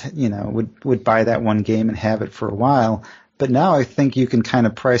 people just would buy that one game and have it for a while. But now I think you can kind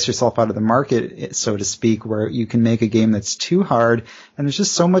of price yourself out of the market, so to speak, where you can make a game that's too hard, and there's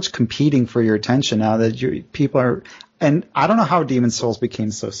just so much competing for your attention now that people are. And I don't know how Demon's Souls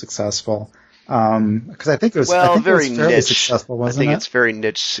became so successful. Because I think it was very niche. Successful, wasn't I think it? It's very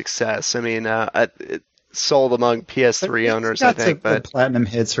niche success. I mean, it sold among PS3 owners, I think. But platinum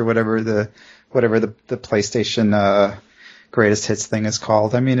hits or whatever the PlayStation greatest hits thing is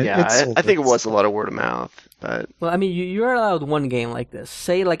called. I mean, I think it was a lot of word of mouth. But well, I mean, you're allowed one game like this.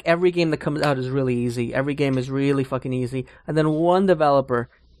 Say like every game that comes out is really easy. Every game is really fucking easy, and then one developer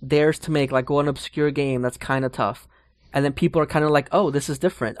dares to make like one obscure game that's kind of tough. And then people are kind of like, oh, this is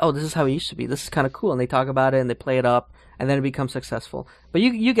different. Oh, this is how it used to be. This is kind of cool. And they talk about it and they play it up, and then it becomes successful. But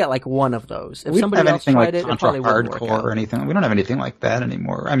you get like one of those. If somebody else tried it, it probably wouldn't work out. Or anything. We don't have anything like that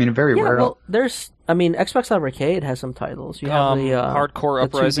anymore. I mean, very rare. Well, Xbox Live Arcade has some titles. You have the Hardcore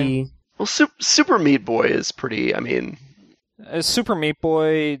Uprising. Well, Super Meat Boy is pretty. I mean, Super Meat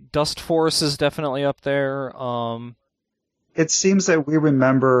Boy, Dust Force is definitely up there. It seems that we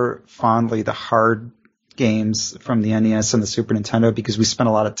remember fondly the hard games from the NES and the Super Nintendo because we spent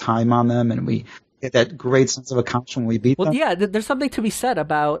a lot of time on them, and we get that great sense of accomplishment when we beat them. Well, yeah, there's something to be said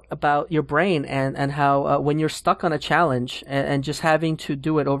about your brain and how when you're stuck on a challenge and just having to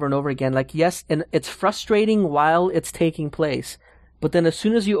do it over and over again, like, yes, and it's frustrating while it's taking place, but then as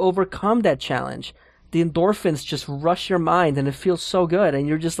soon as you overcome that challenge, the endorphins just rush your mind, and it feels so good, and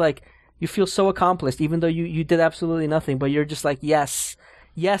you're just like, you feel so accomplished, even though you did absolutely nothing, but you're just like, yes,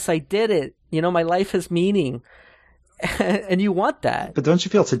 I did it. You know, my life has meaning. And you want that. But don't you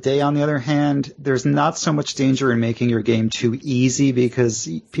feel today, on the other hand, there's not so much danger in making your game too easy, because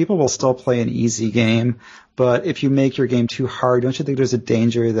people will still play an easy game. But if you make your game too hard, don't you think there's a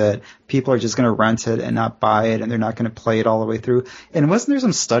danger that people are just going to rent it and not buy it, and they're not going to play it all the way through? And wasn't there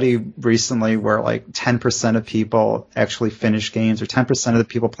some study recently where like 10% of people actually finish games, or 10% of the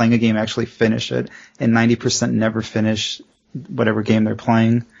people playing a game actually finish it, and 90% never finish whatever game they're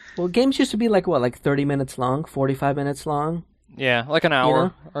playing? Well, games used to be like 30 minutes long, 45 minutes long? Yeah, like an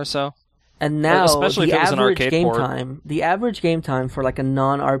hour or so. And now especially if it was an arcade port. The average game time for like a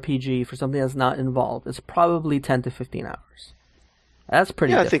non-RPG, for something that's not involved, is probably 10 to 15 hours. That's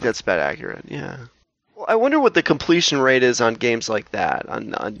pretty different. I think that's about accurate, yeah. Well, I wonder what the completion rate is on games like that.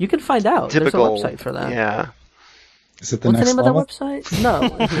 On you can find out. Typical, there's a website for that. Yeah. Is it the What's next the name level? of that website? No.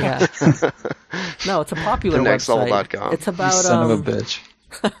 Yeah. No, it's a popular website. TheNextLevel.com. It's about... You son of a bitch.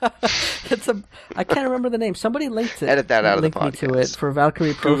 I can't remember the name. Somebody linked it. Edit that out of the linked me to podcast. it for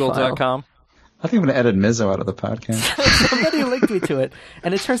Valkyrie Profile. Google.com. I think I'm going to edit Mizzo out of the podcast. Somebody linked me to it,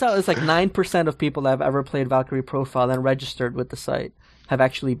 and it turns out it's like 9% of people that have ever played Valkyrie Profile and registered with the site have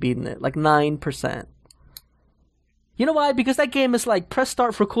actually beaten it. Like 9%. You know why? Because that game is like, press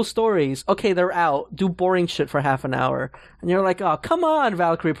start for cool stories. Okay, they're out. Do boring shit for half an hour. And you're like, oh, come on,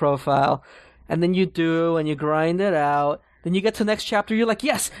 Valkyrie Profile. And then you do, and you grind it out. Then you get to the next chapter, you're like,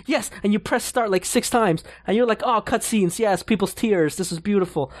 yes, yes, and you press start like 6 times, and you're like, oh, cutscenes, yes, people's tears, this is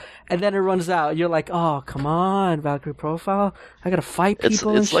beautiful. And then it runs out, and you're like, oh, come on, Valkyrie Profile, I gotta fight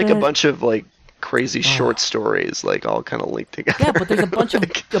people It's like shit. a bunch of, like, crazy short stories, like, all kind of linked together. Yeah, but there's a bunch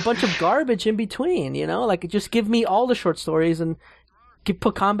of garbage in between, you know? Like, just give me all the short stories, and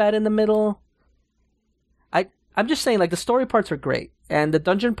put combat in the middle. I'm just saying, like, the story parts are great, and the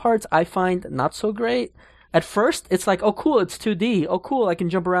dungeon parts I find not so great. At first, it's like, oh cool, it's 2D. Oh cool, I can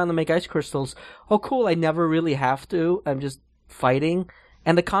jump around and make ice crystals. Oh cool, I never really have to. I'm just fighting.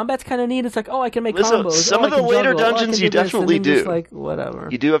 And the combat's kind of neat. It's like, oh, I can make combos. Some of the later dungeons you definitely do. Just like, whatever.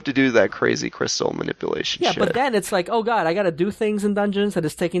 You do have to do that crazy crystal manipulation shit. Yeah, but then it's like, oh god, I gotta do things in dungeons that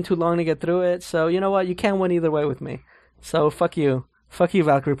it's taking too long to get through it. So, you know what? You can't win either way with me. So, fuck you. Fuck you,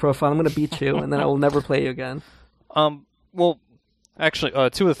 Valkyrie Profile. I'm gonna beat you, and then I will never play you again. Well, actually,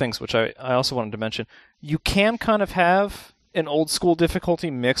 two of the things which I also wanted to mention. You can kind of have an old school difficulty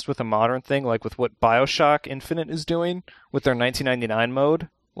mixed with a modern thing, like with what BioShock Infinite is doing with their 1999 mode.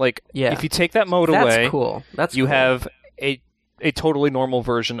 Like, if you take that mode away, cool. You have a totally normal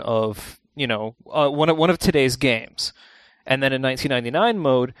version of, you know, one of today's games. And then in 1999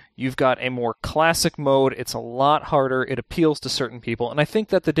 mode, you've got a more classic mode. It's a lot harder. It appeals to certain people. And I think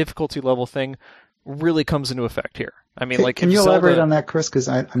that the difficulty level thing really comes into effect here. I mean, like, can you elaborate on that, Chris? Because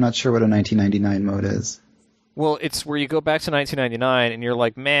I'm not sure what a 1999 mode is. Well, it's where you go back to 1999 and you're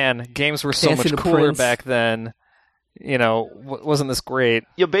like, man, games were so much cooler back then. You know, wasn't this great?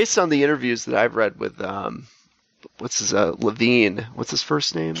 You know, based on the interviews that I've read with Levine. What's his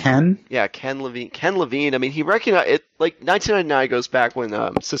first name? Ken? Yeah, Ken Levine. Ken Levine. I mean, he recognized it. Like 1999 goes back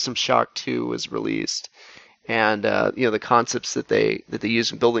when System Shock 2 was released, and you know, the concepts that they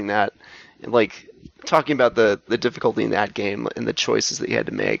used in building that, and like talking about the difficulty in that game and the choices that you had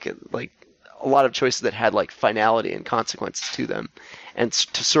to make, and like a lot of choices that had like finality and consequences to them, and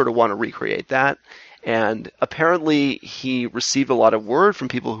to sort of want to recreate that. And apparently he received a lot of word from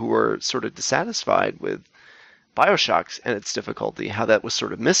people who were sort of dissatisfied with BioShock and its difficulty, how that was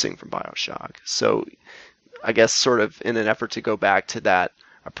sort of missing from BioShock. So I guess sort of in an effort to go back to that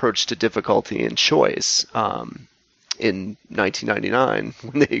approach to difficulty and choice, in 1999,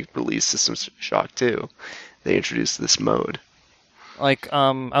 when they released System Shock 2, they introduced this mode. Like,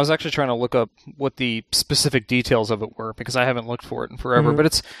 I was actually trying to look up what the specific details of it were, because I haven't looked for it in forever. Mm-hmm. But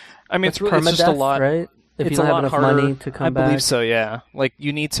it's just a lot, right? If it's you don't a have lot enough harder. Money to come back. I believe so, yeah. Like,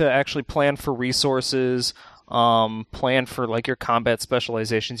 you need to actually plan for resources, plan for like your combat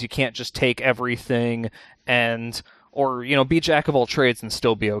specializations. You can't just take everything or you know, be jack of all trades and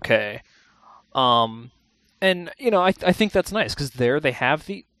still be okay. And, you know, I think that's nice, because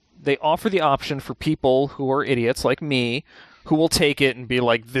they offer the option for people who are idiots like me, who will take it and be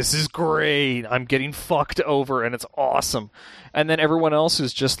like, this is great, I'm getting fucked over, and it's awesome. And then everyone else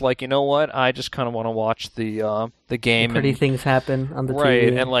is just like, you know what, I just kind of want to watch the game. Pretty things happen on the TV.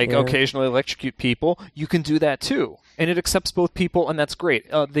 Right, and like occasionally electrocute people. You can do that too. And it accepts both people, and that's great.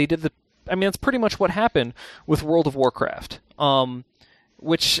 That's pretty much what happened with World of Warcraft.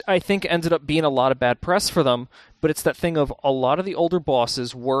 Which I think ended up being a lot of bad press for them, but it's that thing of a lot of the older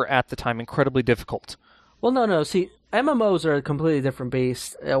bosses were, at the time, incredibly difficult. Well, no. See, MMOs are a completely different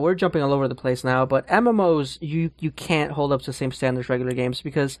beast. We're jumping all over the place now, but MMOs, you can't hold up to the same standards as regular games,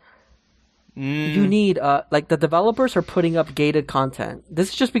 because you need, like, the developers are putting up gated content. This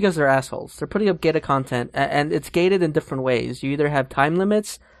is just because they're assholes. They're putting up gated content, and it's gated in different ways. You either have time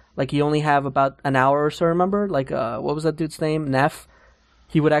limits, like you only have about an hour or so, remember? Like, what was that dude's name? Neff?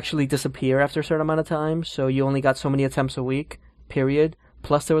 He would actually disappear after a certain amount of time, so you only got so many attempts a week, period.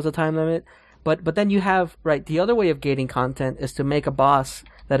 Plus there was a time limit. But then you have, right, the other way of gating content is to make a boss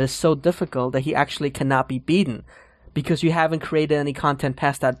that is so difficult that he actually cannot be beaten, because you haven't created any content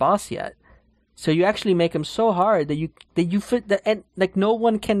past that boss yet. So you actually make him so hard that you fit that, and like no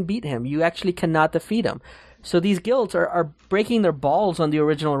one can beat him. You actually cannot defeat him. So these guilds are breaking their balls on the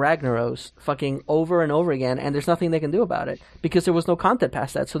original Ragnaros fucking over and over again, and there's nothing they can do about it, because there was no content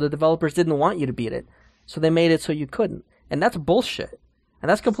past that, so the developers didn't want you to beat it. So they made it so you couldn't. And that's bullshit. And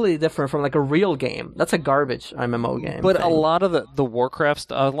that's completely different from like a real game. That's a garbage MMO game. But a lot of the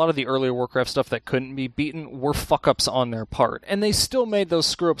Warcraft, a lot of the earlier Warcraft stuff that couldn't be beaten were fuck-ups on their part. And they still made those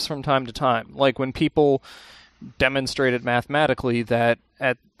screw-ups from time to time. Like when people demonstrated mathematically that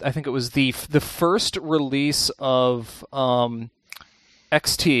at I think it was the first release of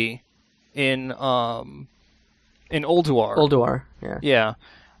XT in Ulduar. Ulduar, yeah. Yeah.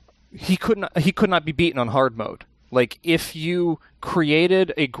 He could not be beaten on hard mode. Like, if you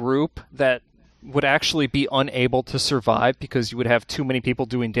created a group that would actually be unable to survive because you would have too many people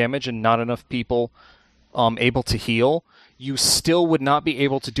doing damage and not enough people able to heal, you still would not be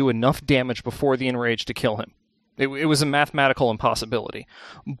able to do enough damage before the Enrage to kill him. It was a mathematical impossibility.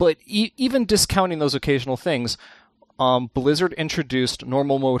 But even discounting those occasional things, Blizzard introduced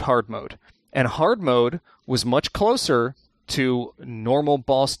normal mode, hard mode. And hard mode was much closer to normal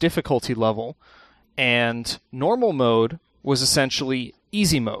boss difficulty level, and normal mode was essentially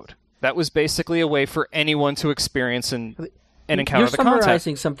easy mode. That was basically a way for anyone to experience and encounter the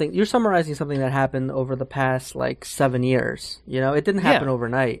content. You're summarizing something that happened over the past 7 years. It didn't happen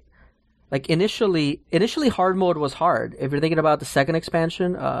overnight. Like initially hard mode was hard. If you're thinking about the second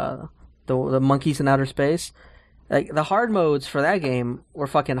expansion, the Monkeys in Outer Space, like the hard modes for that game were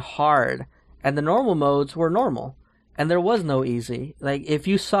fucking hard, and the normal modes were normal. And there was no easy. Like, if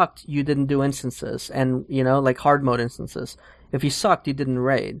you sucked, you didn't do instances. And, like hard mode instances. If you sucked, you didn't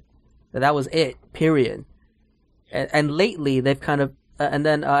raid. That was it. Period. And lately, they've kind of... and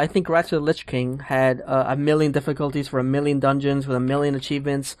then I think Wrath of the Lich King had 1 million difficulties for 1 million dungeons with 1 million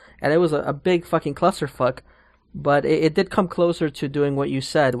achievements. And it was a big fucking clusterfuck. But it did come closer to doing what you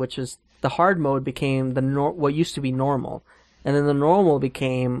said, which is the hard mode became what used to be normal. And then the normal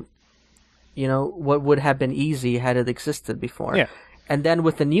became... what would have been easy had it existed before. Yeah. And then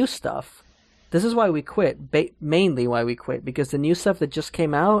with the new stuff, this is why we quit, mainly why we quit, because the new stuff that just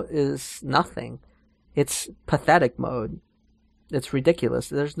came out is nothing. It's pathetic mode. It's ridiculous.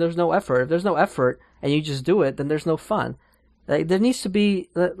 There's no effort. If there's no effort and you just do it, then there's no fun. Like, there needs to be,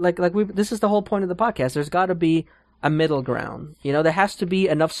 this is the whole point of the podcast. There's got to be a middle ground. There has to be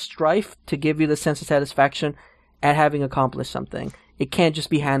enough strife to give you the sense of satisfaction at having accomplished something. It can't just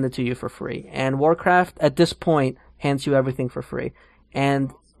be handed to you for free. And Warcraft, at this point, hands you everything for free.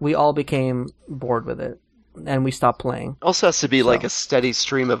 And we all became bored with it. And we stopped playing. Also has to be like a steady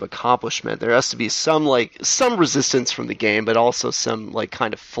stream of accomplishment. There has to be some resistance from the game, but also some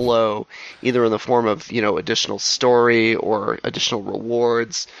kind of flow, either in the form of, additional story or additional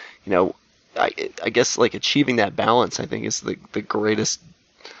rewards. I guess achieving that balance, I think, is the greatest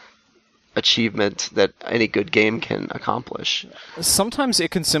achievement that any good game can accomplish. Sometimes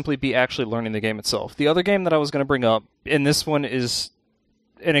it can simply be actually learning the game itself. The other game that I was going to bring up, and this one is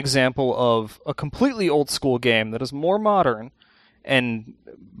an example of a completely old school game that is more modern, and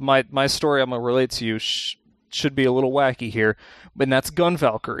my story I'm going to relate to you should be a little wacky here, and that's Gun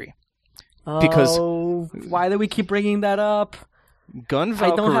Valkyrie. Because why do we keep bringing that up? Gun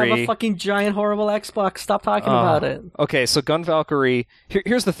Valkyrie... I don't have a fucking giant horrible Xbox. Stop talking about it. Okay, so Gun Valkyrie...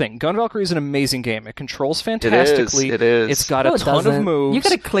 Here's the thing. Gun Valkyrie is an amazing game. It controls fantastically. It is. It's got a ton of moves. You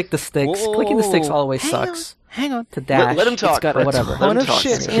gotta click the sticks. Whoa. Clicking the sticks always sucks. Hang on. To dash. Let him talk. It's got a ton of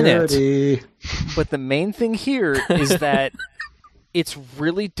shit in it. But the main thing here is that it's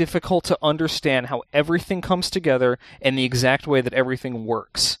really difficult to understand how everything comes together and the exact way that everything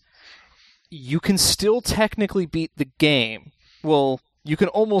works. You can still technically beat the game. Well, you can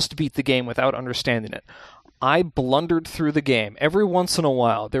almost beat the game without understanding it. I blundered through the game. Every once in a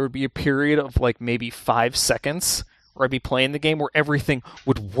while, there would be a period of maybe 5 seconds where I'd be playing the game where everything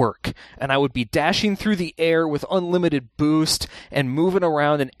would work. And I would be dashing through the air with unlimited boost and moving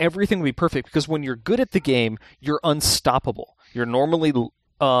around, and everything would be perfect. Because when you're good at the game, you're unstoppable. You're normally...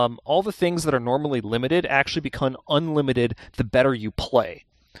 all the things that are normally limited actually become unlimited the better you play.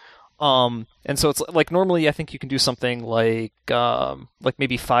 And so it's normally I think you can do something like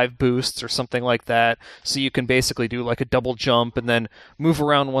maybe 5 boosts or something like that. So you can basically do a double jump and then move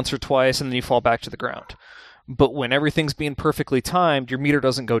around once or twice and then you fall back to the ground. But when everything's being perfectly timed, your meter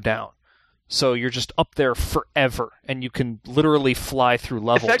doesn't go down. So you're just up there forever and you can literally fly through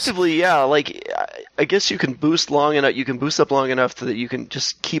levels. Effectively, yeah. I guess you can boost long enough. You can boost up long enough so that you can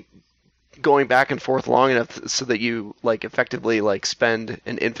just keep going back and forth long enough so that you effectively spend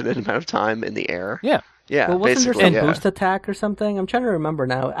an infinite amount of time in the air. Yeah. Yeah. Well, wasn't there some boost attack or something? I'm trying to remember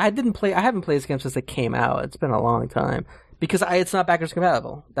now. I haven't played this game since it came out. It's been a long time because it's not backwards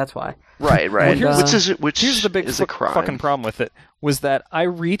compatible. That's why. Right. And, here's the big fucking problem with it was that I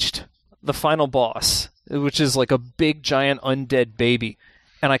reached the final boss, which is a big giant undead baby,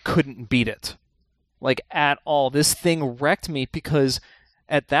 and I couldn't beat it at all. This thing wrecked me because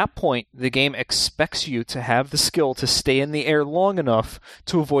at that point, the game expects you to have the skill to stay in the air long enough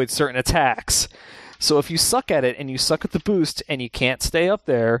to avoid certain attacks. So if you suck at it and you suck at the boost and you can't stay up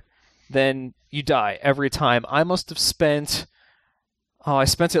there, then you die every time. I must have spent... I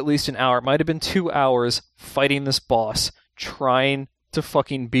spent at least an hour. It might have been 2 hours fighting this boss, trying to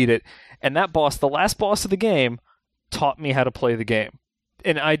fucking beat it. And that boss, the last boss of the game, taught me how to play the game.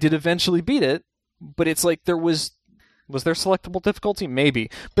 And I did eventually beat it, but it's like there was there selectable difficulty? Maybe.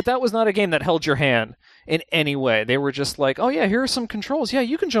 But that was not a game that held your hand in any way. They were just like, oh yeah, here are some controls. Yeah,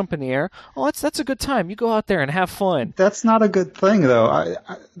 you can jump in the air. Oh, that's a good time. You go out there and have fun. That's not a good thing, though.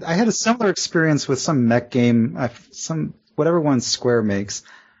 I had a similar experience with some mech game, whatever one Square makes.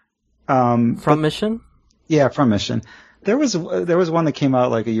 From Mission? Yeah, From Mission. There was one that came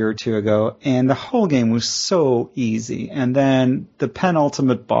out like a year or two ago, and the whole game was so easy. And then the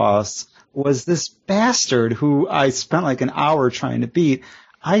penultimate boss was this bastard who I spent like an hour trying to beat.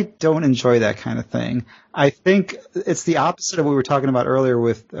 I don't enjoy that kind of thing. I think it's the opposite of what we were talking about earlier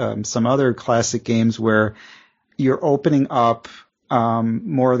with some other classic games where you're opening up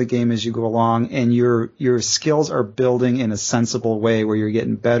more of the game as you go along, and your skills are building in a sensible way where you're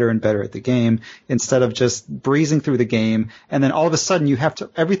getting better and better at the game instead of just breezing through the game, and then all of a sudden you have to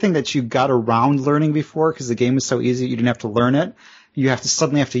everything that you got around learning before because the game was so easy you didn't have to learn it. You have to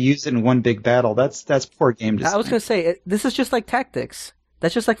suddenly use it in one big battle. That's poor game design. I was going to say this is just like Tactics.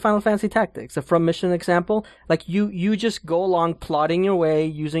 That's just like Final Fantasy Tactics, a From Mission example. Like you just go along plodding your way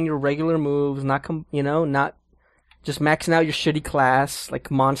using your regular moves, not just maxing out your shitty class,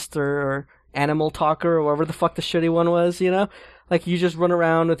 like Monster or Animal Talker or whatever the fuck the shitty one was, Like, you just run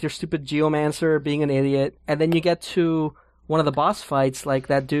around with your stupid Geomancer being an idiot, and then you get to one of the boss fights, like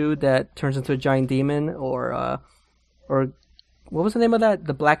that dude that turns into a giant demon, or what was the name of that?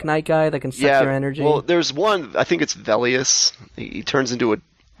 The Black Knight guy that can suck your energy? Well, there's one, I think it's Velius. He turns into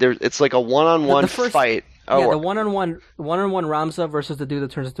it's like a one-on-one fight. Yeah, the one-on-one Ramza versus the dude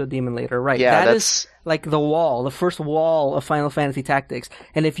that turns into a demon later, right? Yeah, that is like the first wall of Final Fantasy Tactics.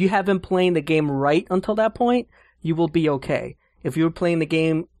 And if you have been playing the game right until that point, you will be okay. If you were playing the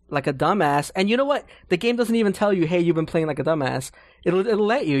game like a dumbass, and you know what? The game doesn't even tell you, hey, you've been playing like a dumbass. It'll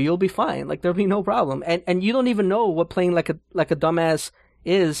let you. You'll be fine. Like, there'll be no problem. And you don't even know what playing like a dumbass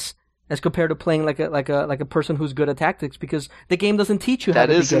is as compared to playing like a person who's good at tactics, because the game doesn't teach you how to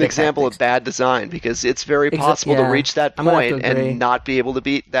be good at tactics. That is an example of bad design, because it's very possible to reach that point and not be able to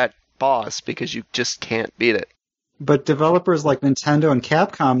beat that boss because you just can't beat it. But developers like Nintendo and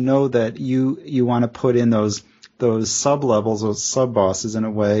Capcom know that you want to put in those sub-levels, those sub-bosses in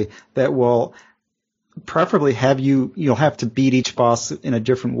a way that will preferably you'll have to beat each boss in a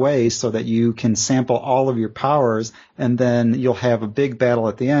different way so that you can sample all of your powers, and then you'll have a big battle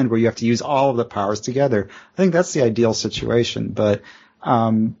at the end where you have to use all of the powers together. I think that's the ideal situation, but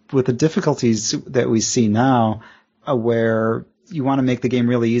with the difficulties that we see now, where you want to make the game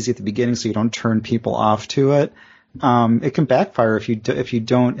really easy at the beginning so you don't turn people off to it, it can backfire if you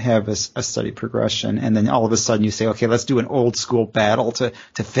don't have a steady progression, and then all of a sudden you say, okay, let's do an old school battle to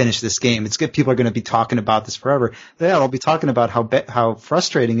finish this game. It's good. People are going to be talking about this forever. Yeah, they'll be talking about how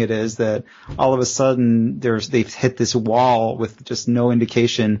frustrating it is that all of a sudden they've hit this wall with just no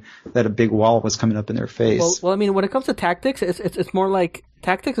indication that a big wall was coming up in their face. Well, I mean, when it comes to tactics, it's more like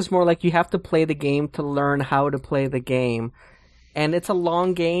tactics is more like you have to play the game to learn how to play the game. And it's a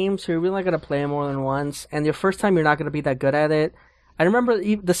long game, so you're really not going to play it more than once. And your first time, you're not going to be that good at it. I remember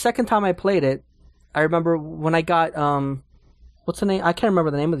the second time I played it, I remember when I got, what's the name? I can't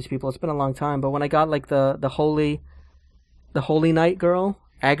remember the name of these people. It's been a long time. But when I got, like, the Holy Knight girl,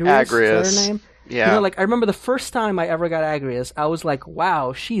 Agrias. Is that her name? Yeah. I remember the first time I ever got Agrias, I was like,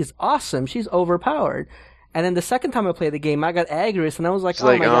 wow, she's awesome. She's overpowered. And then the second time I played the game, I got Agrias, and I was like, oh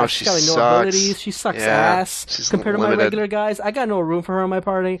my gosh, she's got like no abilities. She sucks ass compared to my regular guys. I got no room for her in my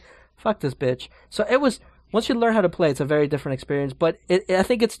party. Fuck this bitch. So it was, once you learn how to play, it's a very different experience. But I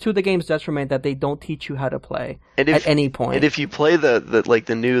think it's to the game's detriment that they don't teach you how to play at any point. And if you play the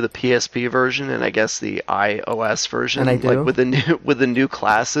PSP version, and I guess the iOS version, and I do. Like with the new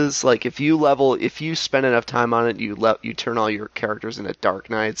classes, like if you spend enough time on it, you turn all your characters into Dark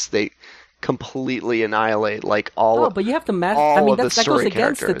Knights. They completely annihilate but you have to master. I mean, that goes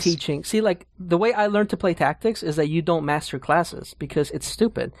against characters. The teaching. See, like the way I learned to play Tactics is that you don't master classes because it's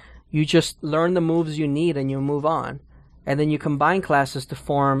stupid. You just learn the moves you need and you move on, and then you combine classes to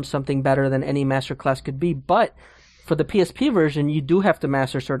form something better than any master class could be. But for the PSP version, you do have to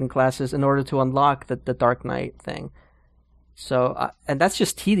master certain classes in order to unlock the Dark Knight thing. So, and that's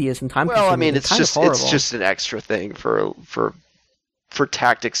just tedious and time-consuming. Well, I mean, it's just an extra thing for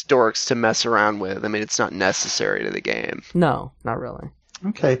tactics dorks to mess around with. I mean, it's not necessary to the game. No, not really.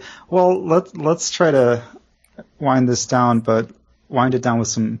 Okay, well, let's try to wind this down, but wind it down with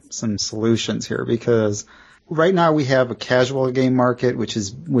some solutions here, because right now we have a casual game market, which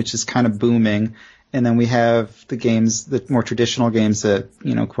is kind of booming. And then we have the more traditional games that,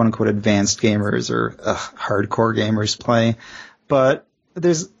 quote unquote advanced gamers or hardcore gamers play. But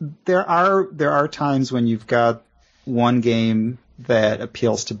there are times when you've got one game that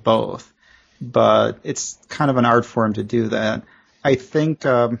appeals to both, but it's kind of an art form to do that. I think,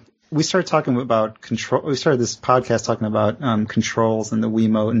 we started talking about control. We started this podcast talking about, controls and the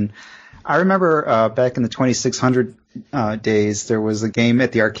Wiimote. And I remember, back in the 2600, days, there was a game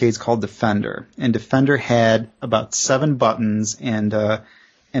at the arcades called Defender, and Defender had about 7 buttons and a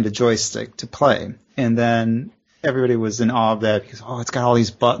joystick to play. And then everybody was in awe of that because, it's got all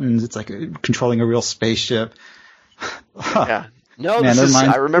these buttons. It's like controlling a real spaceship. Yeah. No, man,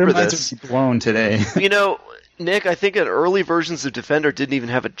 I remember this. Blown today. Nick, I think in early versions of Defender didn't even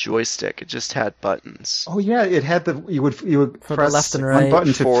have a joystick. It just had buttons. Oh yeah, it had you would press left and right, one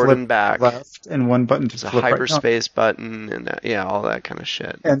button to forward flip and back, left, and one button to flip right. There's a hyperspace button and all that kind of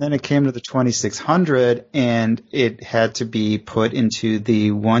shit. And then it came to the 2600, and it had to be put into the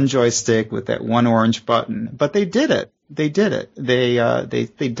one joystick with that one orange button. But they did it. They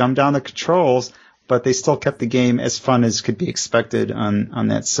dumbed down the controls, but they still kept the game as fun as could be expected on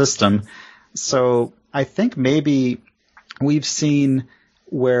that system. So I think maybe we've seen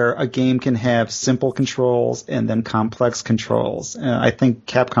where a game can have simple controls and then complex controls. I think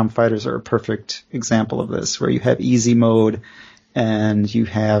Capcom Fighters are a perfect example of this, where you have easy mode and you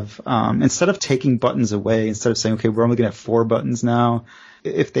have, instead of taking buttons away, instead of saying, okay, we're only going to have 4 buttons now,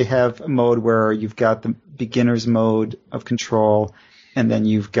 if they have a mode where you've got the beginner's mode of control and then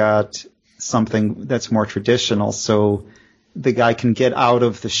you've got something that's more traditional, so the guy can get out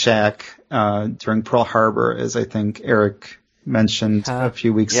of the shack during Pearl Harbor, as I think Eric mentioned a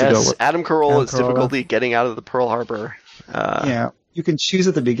few weeks ago. Yes, Adam Carolla's difficulty getting out of the Pearl Harbor. Yeah, you can choose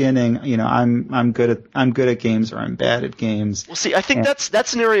at the beginning. I'm good at games or I'm bad at games. Well, see, I think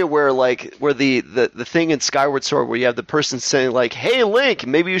that's an area where the thing in Skyward Sword where you have the person saying like, "Hey, Link,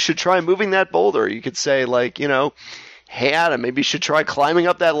 maybe you should try moving that boulder." You could say like, "Hey, Adam, maybe you should try climbing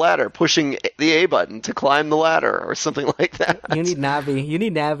up that ladder, pushing the A button to climb the ladder," or something like that. You need Navi. You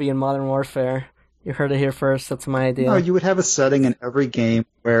need Navi in Modern Warfare. You heard it here first. That's my idea. No, you would have a setting in every game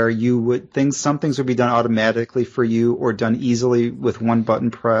where some things would be done automatically for you or done easily with one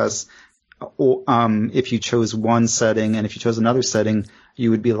button press. If you chose one setting, and if you chose another setting, you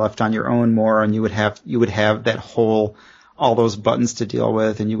would be left on your own more, and you would have that whole all those buttons to deal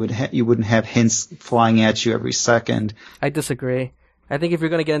with, and you wouldn't have hints flying at you every second. I disagree. I think if you're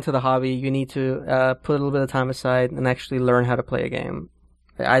going to get into the hobby, you need to put a little bit of time aside and actually learn how to play a game.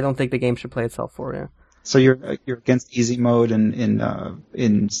 I don't think the game should play itself for you. So you're against easy mode in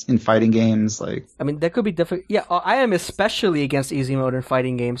fighting games, like? I mean, that could be difficult. Yeah, I am especially against easy mode in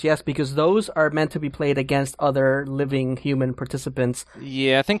fighting games. Yes, because those are meant to be played against other living human participants.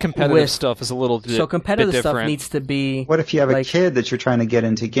 Yeah, I think competitive stuff is a little bit so competitive bit stuff needs to be. What if you have a kid that you're trying to get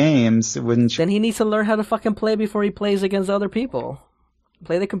into games? Wouldn't you? Then he needs to learn how to fucking play before he plays against other people.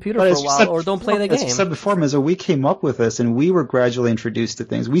 Play the computer for a while, or don't play the game. As you said before, Mizzo, we came up with this, and we were gradually introduced to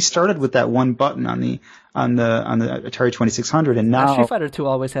things. We started with that one button on the Atari 2600, and now Street Fighter 2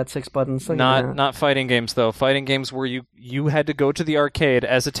 always had 6 buttons. So not fighting games though. Fighting games where you had to go to the arcade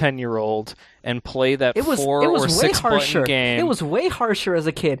as a 10-year-old and play that 4 or 6 button game. It was way harsher as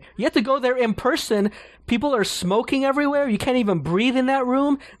a kid. You had to go there in person. People are smoking everywhere. You can't even breathe in that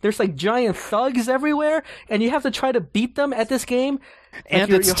room. There's like giant thugs everywhere, and you have to try to beat them at this game. And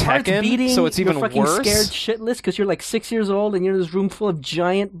your Tekken, heart's beating, so it's even you're fucking worse. Scared shitless because you're like 6 years old and you're in this room full of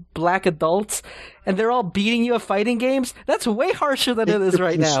giant black adults, and they're all beating you at fighting games. That's way harsher than it is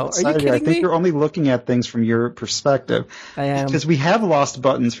right now. Are you kidding me? I think you're only looking at things from your perspective. I am. Because we have lost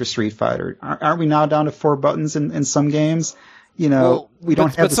buttons for Street Fighter. Aren't we now down to 4 buttons in some games? We don't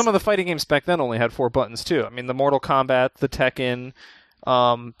have. But some of the fighting games back then only had 4 buttons too. I mean, the Mortal Kombat, the Tekken.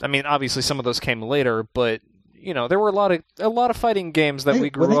 I mean, obviously some of those came later, but there were a lot of fighting games that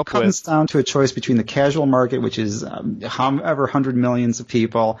we grew up with. When it comes down to a choice between the casual market, which is however 100 millions of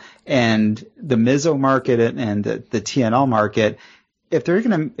people, and the Mizzo market and the TNL market, if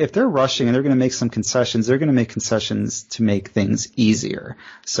they're rushing and they're gonna make some concessions, they're gonna make concessions to make things easier.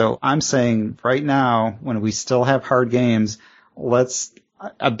 So I'm saying right now, when we still have hard games,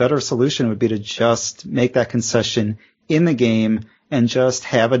 a better solution would be to just make that concession in the game and just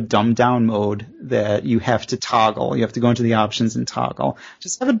have a dumbed down mode that you have to toggle. You have to go into the options and toggle.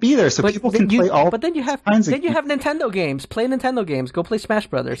 Just have it be there so people can play all. But then you have Nintendo games. Play Nintendo games. Go play Smash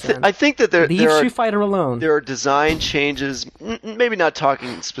Brothers. I think that leave Street Fighter alone. There are design changes. Maybe not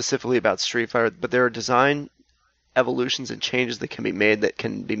talking specifically about Street Fighter, but there are design evolutions and changes that can be made that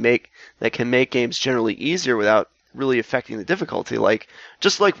can make games generally easier without really affecting the difficulty. Like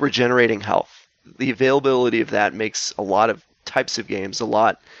just like regenerating health, the availability of that makes a lot of types of games a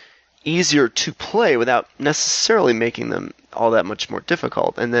lot easier to play without necessarily making them all that much more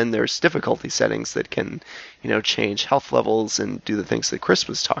difficult. And then there's difficulty settings that can, change health levels and do the things that Chris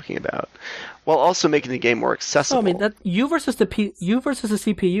was talking about, while also making the game more accessible. So, I mean, that you versus the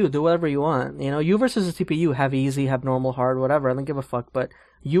CPU, do whatever you want. You versus the CPU, have easy, have normal, hard, whatever. I don't give a fuck. But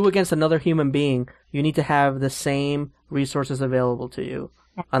you against another human being, you need to have the same resources available to you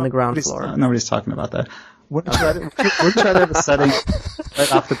on the ground floor. Nobody's talking about that. Wouldn't you rather have a setting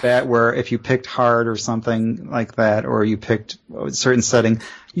right off the bat where if you picked hard or something like that, or you picked a certain setting,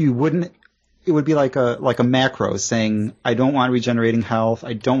 it would be like a macro saying, I don't want regenerating health,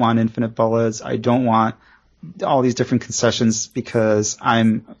 I don't want infinite bullets, I don't want all these different concessions because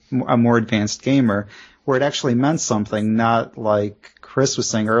I'm a more advanced gamer, where it actually meant something, not like Chris was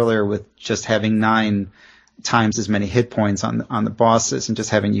saying earlier with just having 9 times as many hit points on the bosses and just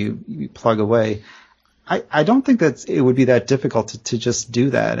having you plug away. I don't think that it would be that difficult to just do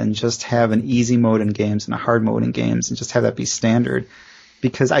that and just have an easy mode in games and a hard mode in games and just have that be standard,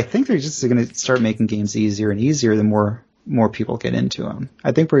 because I think they're just going to start making games easier and easier the more people get into them.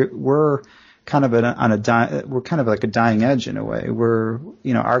 I think we're kind of we're kind of like a dying edge in a way.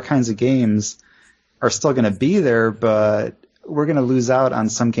 Our kinds of games are still going to be there, but we're going to lose out on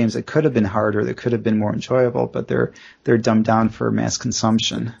some games that could have been harder, that could have been more enjoyable, but they're dumbed down for mass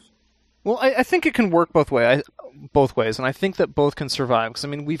consumption. Well, I think it can work both ways, and I think that both can survive. Because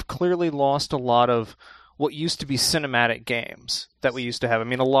we've clearly lost a lot of what used to be cinematic games that we used to have.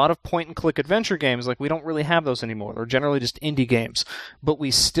 A lot of point-and-click adventure games, we don't really have those anymore. They're generally just indie games, but we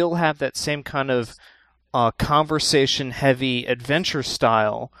still have that same kind of conversation-heavy adventure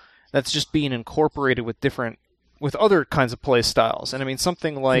style that's just being incorporated with other kinds of play styles. And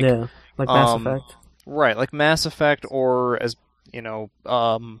something like Mass Effect, right? Like Mass Effect, or as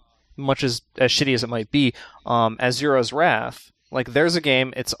much as shitty as it might be, Asura's Wrath. There's a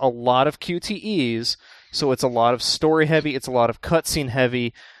game, it's a lot of QTEs, so it's a lot of story heavy, it's a lot of cutscene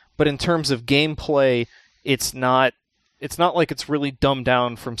heavy, but in terms of gameplay, it's not like it's really dumbed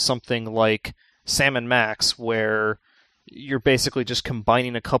down from something like Sam & Max, where you're basically just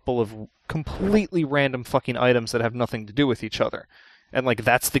combining a couple of completely random fucking items that have nothing to do with each other. And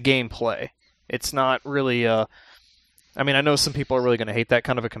that's the gameplay. It's not really I know some people are really going to hate that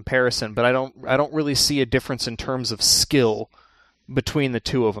kind of a comparison, but I don't really see a difference in terms of skill between the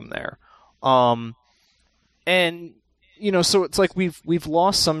two of them there. So it's like we've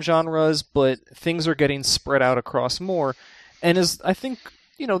lost some genres, but things are getting spread out across more. And I think,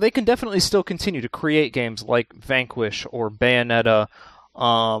 they can definitely still continue to create games like Vanquish or Bayonetta,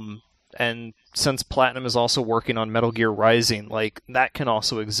 and since Platinum is also working on Metal Gear Rising, that can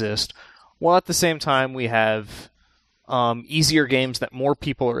also exist. While at the same time we have easier games that more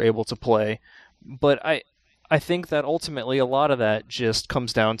people are able to play. But I think that ultimately a lot of that just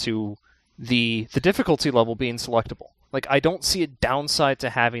comes down to the difficulty level being selectable. I don't see a downside to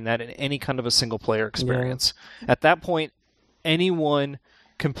having that in any kind of a single-player experience. Yeah. At that point, anyone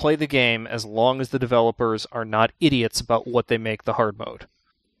can play the game as long as the developers are not idiots about what they make the hard mode.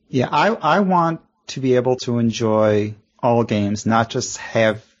 Yeah, I want to be able to enjoy all games, not just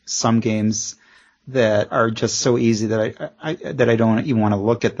have some games that are just so easy that I don't even want to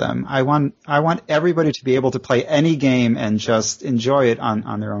look at them. I want everybody to be able to play any game and just enjoy it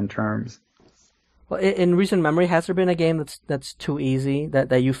on their own terms. Well, in recent memory, has there been a game that's too easy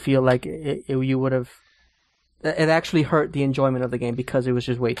that you feel like you would have? It actually hurt the enjoyment of the game because it was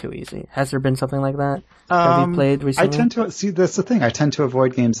just way too easy. Has there been something like that? Have you played recently? I tend to see. That's the thing. I tend to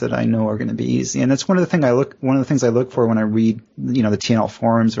avoid games that I know are going to be easy, and that's one of the things I look for when I read, the TNL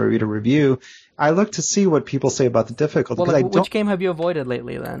forums or read a review. I look to see what people say about the difficulty. Well, which game have you avoided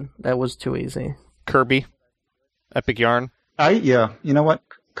lately then that was too easy? Kirby, Epic Yarn. You know what?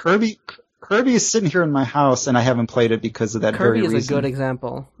 Kirby is sitting here in my house, and I haven't played it because of that very reason. Kirby is a good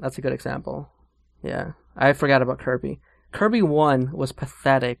example. That's a good example. Yeah. I forgot about Kirby. Kirby 1 was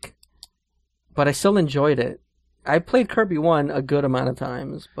pathetic, but I still enjoyed it. I played Kirby 1 a good amount of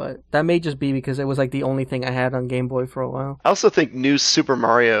times, but that may just be because it was the only thing I had on Game Boy for a while. I also think New Super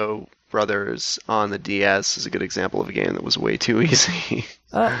Mario Brothers on the DS is a good example of a game that was way too easy.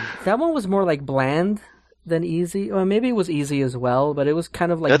 That one was more bland than easy. Or maybe it was easy as well, but it was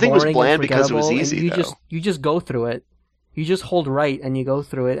kind of I think boring it was bland and because it was easy, you just go through it. You just hold right and you go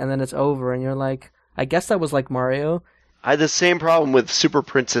through it, and then it's over, and you're like, I guess that was like Mario. I had the same problem with Super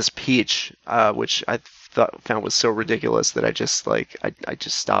Princess Peach, which I found was so ridiculous that I just I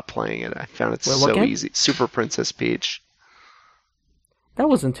just stopped playing it. I found it what game? easy. Super Princess Peach. That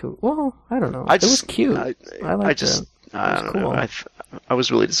wasn't too well. I don't know. It was cute. I liked it. I don't know. I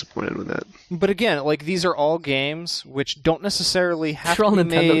was really disappointed with it. But again, like these are all games which don't necessarily have They're all to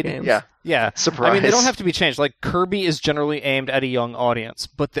be Nintendo made. games. Yeah. Surprise. I mean, they don't have to be changed. Like Kirby is generally aimed at a young audience,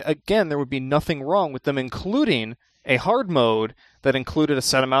 but again, there would be nothing wrong with them including a hard mode that included a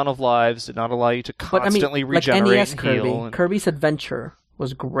set amount of lives, did not allow you to constantly regenerate like NES and Kirby, heal. Kirby's Adventure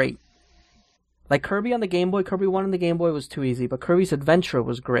was great. Like Kirby on the Game Boy, Kirby 1 on the Game Boy was too easy, but Kirby's Adventure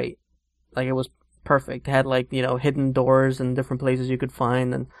was great. Like it was perfect. It had hidden doors and different places you could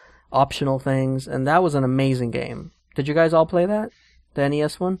find and optional things, and that was an amazing game. Did you guys all play that? The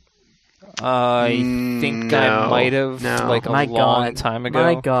NES one? I think I might have long time ago.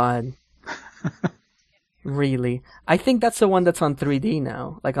 My God. Really? I think that's the one that's on 3D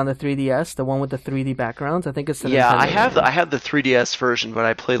now. Like on the 3DS, the one with the 3D backgrounds. I think it's the Nintendo I have the 3DS version, but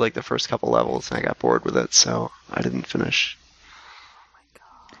I played like the first couple levels and I got bored with it, so I didn't finish.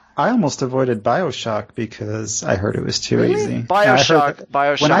 I almost avoided BioShock because I heard it was too easy.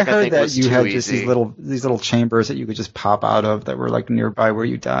 BioShock, when I heard think that was you too had easy. just these little chambers that you could just pop out of that were like nearby where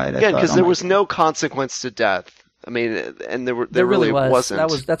you died. Yeah, because there was no consequence to death. I mean, and there really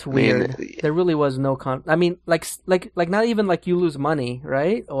wasn't. That's weird. There really was no I mean, like not even like you lose money,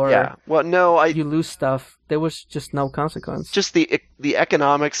 right? Or yeah. Well, no, you lose stuff. There was just no consequence. Just the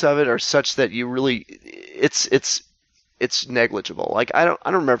economics of it are such that you really, it's negligible. Like I don't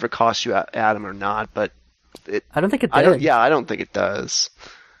remember if it cost you Adam or not, but I don't think it did. I don't think it does.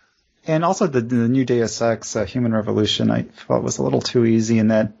 And also the new Deus Ex Human Revolution, I felt was a little too easy,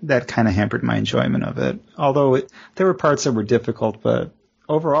 and that kind of hampered my enjoyment of it. Although there were parts that were difficult, but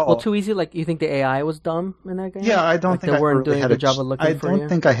overall, well, too easy. Like you think the AI was dumb in that game? Yeah, I don't think they weren't doing a good job of looking for you. I don't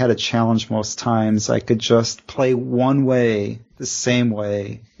think I had a challenge most times. I could just play one way, the same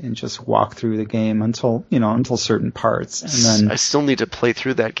way, and just walk through the game until certain parts, and then I still need to play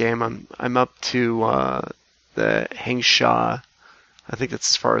through that game. I'm up to the Hengsha. I think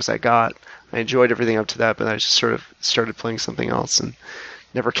that's as far as I got. I enjoyed everything up to that, but I just sort of started playing something else and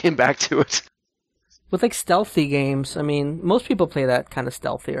never came back to it. With like stealthy games, I mean, most people play that kind of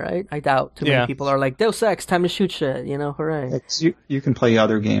stealthy, right? I doubt too many people are like, Deus Ex, time to shoot shit, hooray. You can play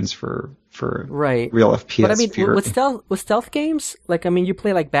other games for right. real FPS. But I mean, purity. with stealth games, like I mean, you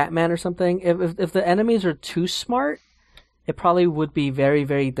play like Batman or something. If the enemies are too smart, it probably would be very,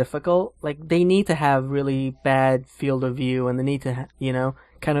 very difficult. Like, they need to have really bad field of view, and they need to,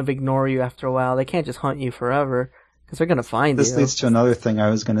 kind of ignore you after a while. They can't just hunt you forever, because they're going to find you. This leads to another thing I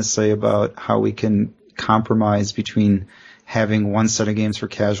was going to say about how we can compromise between having one set of games for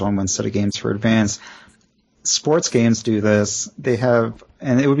casual and one set of games for advanced. Sports games do this. They have,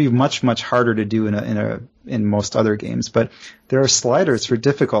 and it would be much, much harder to do in most other games, but there are sliders for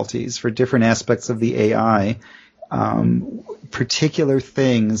difficulties for different aspects of the AI. Particular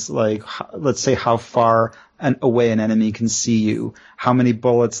things like, let's say, how far away an enemy can see you, how many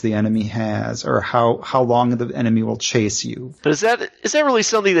bullets the enemy has, or how long the enemy will chase you. But is that really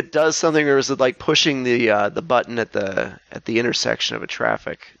something that does something, or is it like pushing the button at the intersection of a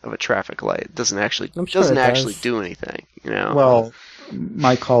traffic light? It doesn't actually do anything, Well,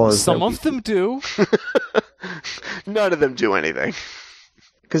 my call is some of them do. None of them do anything.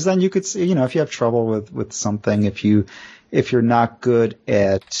 Because then you could see, if you have trouble with something, if you're not good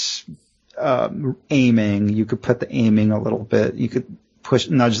at aiming, you could put the aiming a little bit. You could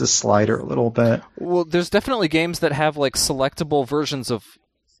nudge the slider a little bit. Well, there's definitely games that have like selectable versions of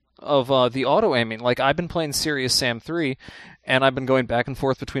the auto aiming. Like I've been playing Serious Sam 3, and I've been going back and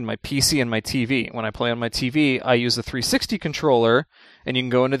forth between my PC and my TV. When I play on my TV, I use the 360 controller, and you can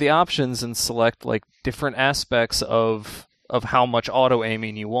go into the options and select like different aspects of how much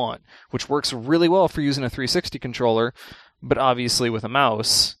auto-aiming you want, which works really well for using a 360 controller, but obviously with a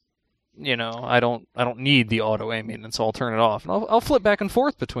mouse, I don't need the auto-aiming, and so I'll turn it off. And I'll flip back and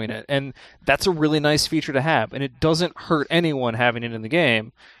forth between it, and that's a really nice feature to have, and it doesn't hurt anyone having it in the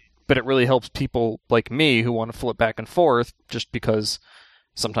game, but it really helps people like me who want to flip back and forth, just because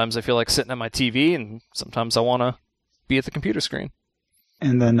sometimes I feel like sitting at my TV, and sometimes I want to be at the computer screen.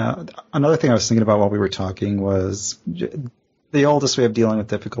 And then another thing I was thinking about while we were talking was the oldest way of dealing with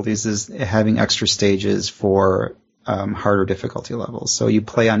difficulties is having extra stages for harder difficulty levels. So you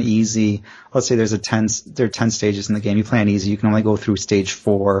play on easy. Let's say there are 10 stages in the game. You play on easy, you can only go through stage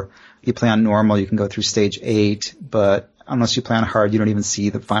 4. You play on normal, you can go through stage 8. But unless you play on hard, you don't even see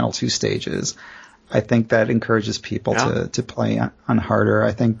the final 2 stages. I think that encourages people to play on harder.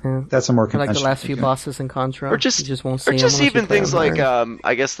 I think that's a more conventional. Like the last few bosses in Contra, or just you just won't see or just them even things like hard.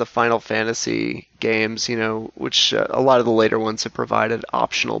 I guess the Final Fantasy games, which a lot of the later ones have provided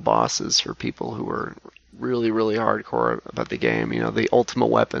optional bosses for people who are really, really hardcore about the game. The Ultimate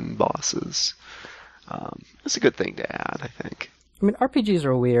Weapon bosses. It's a good thing to add, I think. I mean, RPGs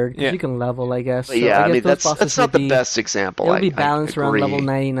are weird because you can level, I guess. So I mean, those that's not the best example. It would be balanced I around agree. level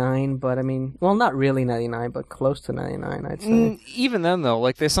 99, but I mean, well, not really 99, but close to 99, I'd say. Even then, though,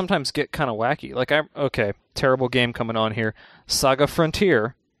 like they sometimes get kind of wacky. Like terrible game coming on here, Saga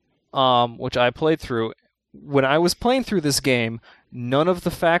Frontier, which I played through. When I was playing through this game, none of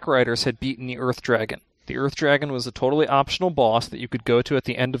the FAQ writers had beaten the Earth Dragon. The Earth Dragon was a totally optional boss that you could go to at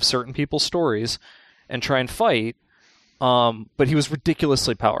the end of certain people's stories and try and fight. But he was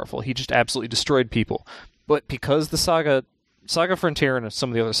ridiculously powerful. He just absolutely destroyed people. But because the Saga Frontier and some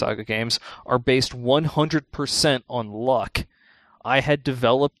of the other Saga games are based 100% on luck, I had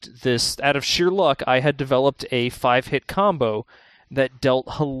developed this, out of sheer luck, I had developed a 5-hit combo that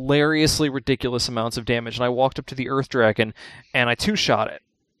dealt hilariously ridiculous amounts of damage. And I walked up to the Earth Dragon and I 2-shot it.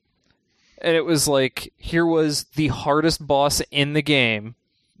 And it was like, here was the hardest boss in the game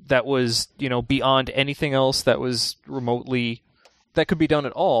that was, beyond anything else that was remotely, that could be done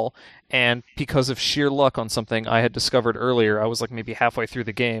at all. And because of sheer luck on something I had discovered earlier, I was like maybe halfway through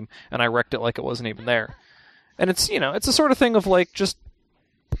the game, and I wrecked it like it wasn't even there. And it's, it's a sort of thing of like just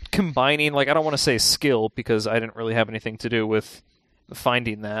combining, like I don't want to say skill, because I didn't really have anything to do with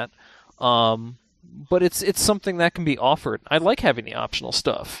finding that. But it's something that can be offered. I like having the optional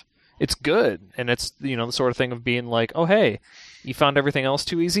stuff. It's good, and it's, the sort of thing of being like, oh hey, you found everything else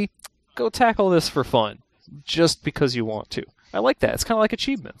too easy? Go tackle this for fun, just because you want to. I like that. It's kind of like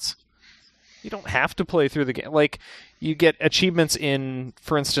achievements. You don't have to play through the game. Like, you get achievements in,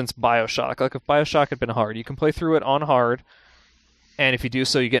 for instance, BioShock. Like, if BioShock had been hard, you can play through it on hard, and if you do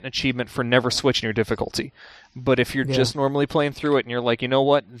so, you get an achievement for never switching your difficulty. But if you're just normally playing through it, and you're like, you know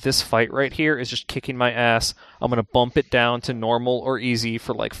what, this fight right here is just kicking my ass, I'm going to bump it down to normal or easy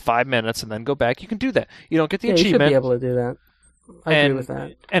for like 5 minutes, and then go back, you can do that. You don't get the achievement. You should be able to do that. I agree with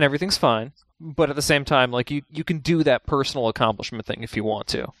that. And everything's fine. But at the same time, like you can do that personal accomplishment thing if you want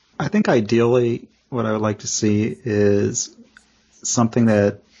to. I think ideally what I would like to see is something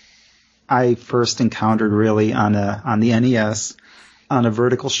that I first encountered really on the NES on a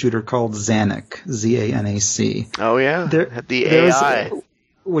vertical shooter called Zanac, Z-A-N-A-C. Oh yeah, the AI.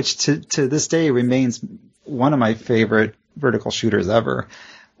 Which to this day remains one of my favorite vertical shooters ever.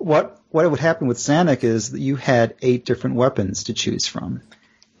 What would happen with Zanac is that you had 8 different weapons to choose from.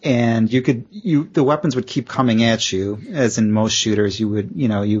 And the weapons would keep coming at you, as in most shooters, the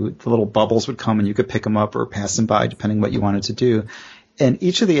little bubbles would come and you could pick them up or pass them by, depending what you wanted to do. And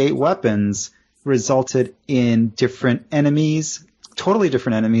each of the 8 weapons resulted in different enemies, totally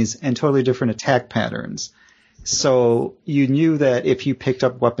different enemies, and totally different attack patterns. So you knew that if you picked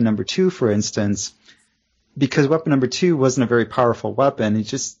up weapon number 2, for instance, because weapon number 2 wasn't a very powerful weapon,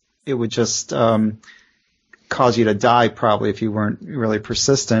 it would just cause you to die probably if you weren't really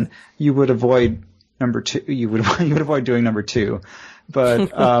persistent. You would avoid number 2. You would avoid doing number 2.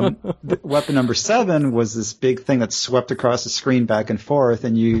 But weapon number 7 was this big thing that swept across the screen back and forth,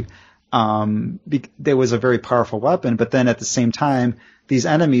 and there was a very powerful weapon. But then at the same time, these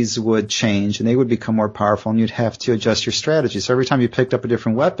enemies would change and they would become more powerful, and you'd have to adjust your strategy. So every time you picked up a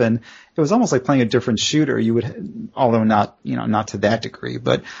different weapon, it was almost like playing a different shooter. You would, although not to that degree,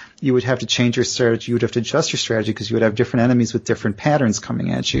 but you would have to change your strategy. You would have to adjust your strategy because you would have different enemies with different patterns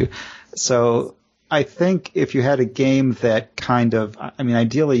coming at you. So I think if you had a game that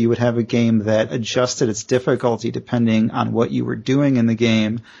ideally you would have a game that adjusted its difficulty depending on what you were doing in the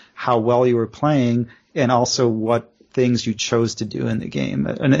game, how well you were playing, and also what things you chose to do in the game.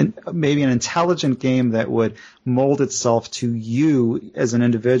 Maybe an intelligent game that would mold itself to you as an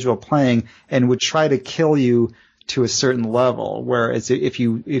individual playing and would try to kill you to a certain level. Whereas if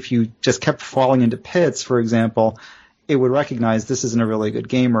you just kept falling into pits, for example, it would recognize this isn't a really good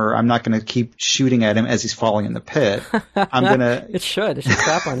gamer. I'm not going to keep shooting at him as he's falling in the pit. It should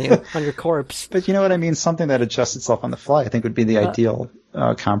crap on you, on your corpse. But you know what I mean? Something that adjusts itself on the fly, I think, would be the ideal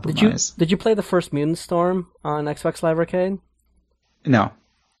compromise. Did you play the first Mutant Storm on Xbox Live Arcade? No.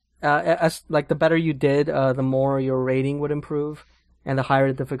 The better you did, the more your rating would improve, and the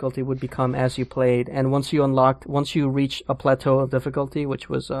higher the difficulty would become as you played. And once you reached a plateau of difficulty, which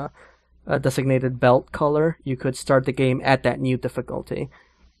was a designated belt color, you could start the game at that new difficulty.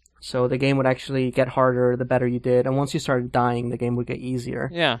 So the game would actually get harder the better you did, and once you started dying, the game would get easier.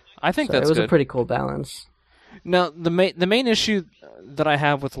 Yeah, I think it was good. a pretty cool balance. Now, the main issue that I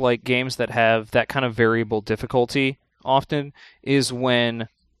have with like games that have that kind of variable difficulty often is when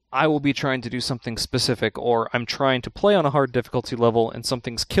I will be trying to do something specific, or I'm trying to play on a hard difficulty level and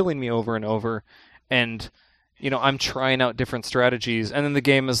something's killing me over and over, and I'm trying out different strategies, and then the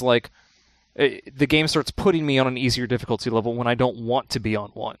game is like, the game starts putting me on an easier difficulty level when I don't want to be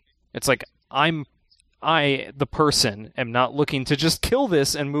on one. It's like I, the person, am not looking to just kill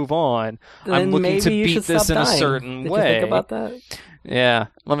this and move on. Then I'm looking to maybe beat this in a certain way. Did you think about that? Yeah,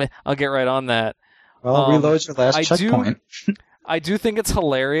 I'll get right on that. Well, reload your last checkpoint. I do think it's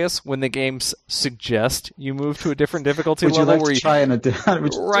hilarious when the games suggest you move to a different difficulty Would you level. like to try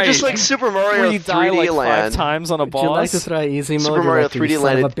Right. Just like Super Mario 3D die like Land. 5 times on a boss. Would you like to try easy mode? Super Mario 3D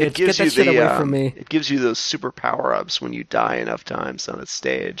Land. It gives you it gives you those super power-ups when you die enough times on its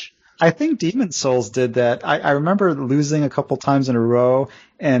stage. I think Demon Souls did that. I remember losing a couple times in a row,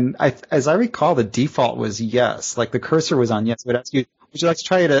 and as I recall, the default was yes. Like the cursor was on yes. It would ask you, would you like to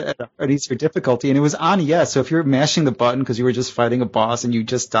try it at an easier difficulty? And it was on yes. So if you're mashing the button because you were just fighting a boss and you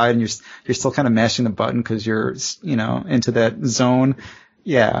just died and you're still kind of mashing the button because you're into that zone.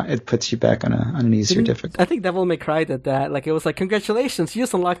 Yeah, it puts you back on an easier difficulty. I think Devil May Cry did that. Like, it was like, congratulations, you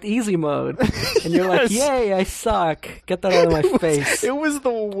just unlocked easy mode. And you're like, yay, I suck. Get that out of my face. It was the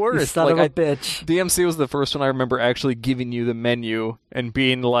worst. You son of a bitch. DMC was the first one I remember actually giving you the menu and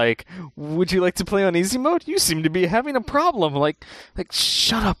being like, would you like to play on easy mode? You seem to be having a problem. Like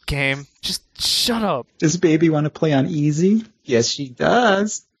shut up, game. Just shut up. Does baby want to play on easy? Yes, she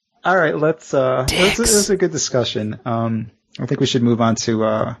does. All right, let's. It was a good discussion. I think we should move on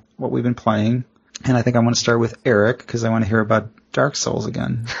to what we've been playing, and I think I want to start with Eric because I want to hear about Dark Souls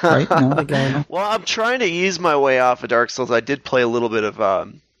again. Right? No? Well, I'm trying to ease my way off of Dark Souls. I did play a little bit of.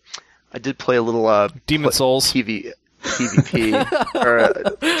 Demon Souls PvP.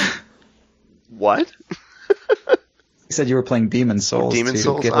 What? You said you were playing Demon Souls. Demon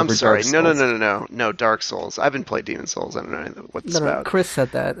Souls? I'm sorry. No, Dark Souls. I haven't played Demon Souls. I don't know what it's about. Chris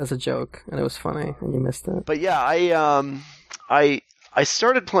said that as a joke, and it was funny, and you missed it. But yeah, I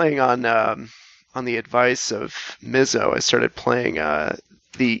started playing on the advice of Mizzo. I started playing the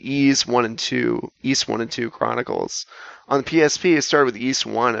Ys 1 and 2 Chronicles on the PSP. I started with Ys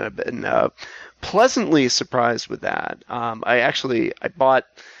 1, and I've been pleasantly surprised with that. I bought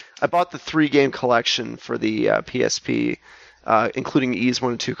the 3-game collection for the PSP, including Ys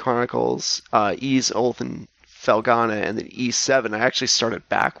 1 and 2 Chronicles, Ys, Oath, and Felghana, and then Ys 7. I actually started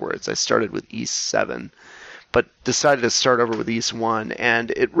backwards. I started with Ys 7, but decided to start over with Ys 1,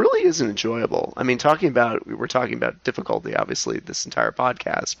 and it really isn't enjoyable. I mean, we were talking about difficulty, obviously, this entire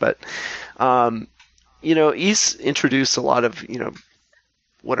podcast, but, Ys introduced a lot of,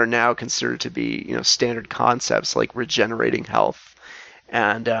 what are now considered to be, standard concepts like regenerating health,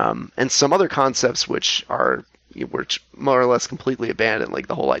 and some other concepts which are more or less completely abandoned, like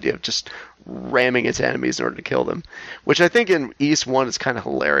the whole idea of just ramming into enemies in order to kill them, which I think in Ys 1 is kind of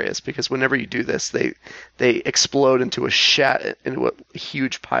hilarious because whenever you do this, they explode into a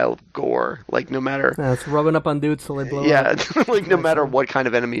huge pile of gore. Like no matter it's rubbing up on dudes till they blow up. Yeah, like no matter what kind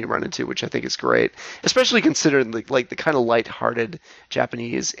of enemy you run into, which I think is great, especially considering the kind of lighthearted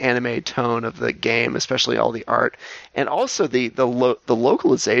Japanese anime tone of the game, especially all the art, and also the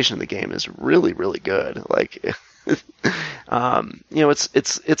localization of the game is really, really good. Like.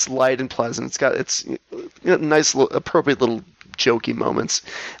 It's light and pleasant. It's nice, appropriate little jokey moments,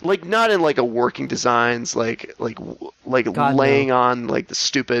 like not in like a working designs, like God, laying no. on like the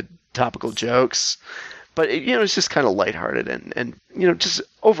stupid topical jokes, but it's just kind of lighthearted and just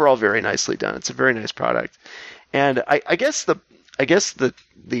overall very nicely done. It's a very nice product, and I guess the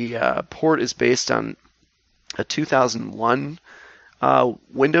port is based on a 2001.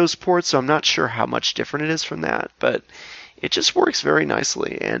 Windows port, so I'm not sure how much different it is from that, but it just works very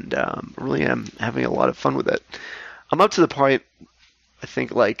nicely, and really am having a lot of fun with it. I'm up to the point, I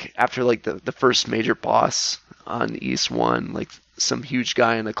think, like after like the first major boss on Ys 1, like some huge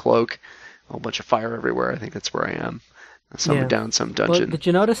guy in a cloak, a whole bunch of fire everywhere. I think that's where I am. Down some dungeon. Well, did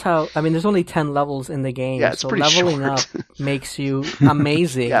you notice how? I mean, there's only 10 levels in the game, yeah, it's so pretty leveling short. up makes you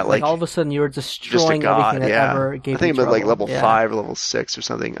amazing. Yeah, like all of a sudden you're destroying everything that ever gave you trouble. I think about like level 5 or level 6 or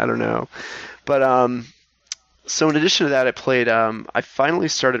something. I don't know, but so in addition to that, I played. I finally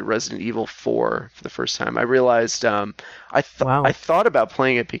started Resident Evil 4 for the first time. I realized I thought about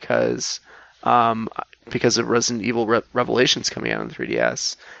playing it because of Resident Evil Revelations coming out on the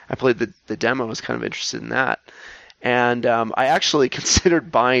 3DS. I played the demo. I was kind of interested in that. And I actually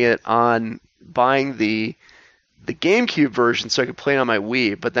considered buying the GameCube version so I could play it on my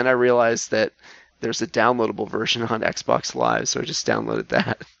Wii, but then I realized that there's a downloadable version on Xbox Live, so I just downloaded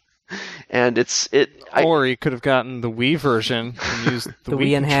that. And or he could have gotten the Wii version and used the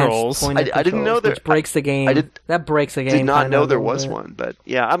Wii enhanced controls. I didn't know that. Which breaks the game. That breaks the game. Did not know there was one, but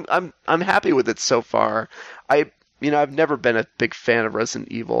yeah, I'm happy with it so far. I've never been a big fan of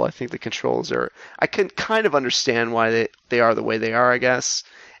Resident Evil. I think the controls are. I can kind of understand why they are the way they are, I guess.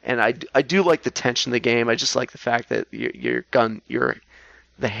 And I do like the tension of the game. I just like the fact that the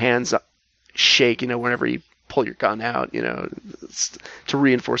hands shake, whenever you pull your gun out, to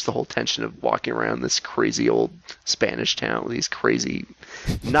reinforce the whole tension of walking around this crazy old Spanish town with these crazy,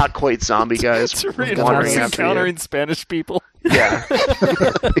 not quite zombie guys to reinforce encountering Spanish people. Yeah.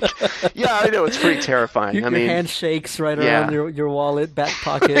 Yeah, I know, it's pretty terrifying. Your hand shakes right around your wallet, back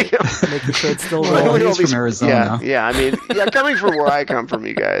pocket, making sure it's still rolling. He's from Arizona. Yeah, coming from where I come from,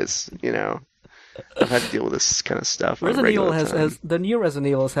 you guys, I've had to deal with this kind of stuff. Resident Evil has the new Resident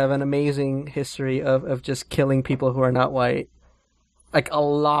Evils have an amazing history of just killing people who are not white. Like a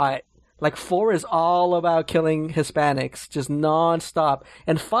lot. Like 4 is all about killing Hispanics, just non-stop.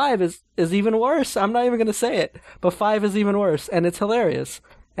 And 5 is even worse. I'm not even going to say it, but 5 is even worse, and it's hilarious.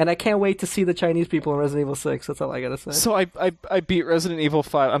 And I can't wait to see the Chinese people in Resident Evil 6. That's all I gotta say. So I beat Resident Evil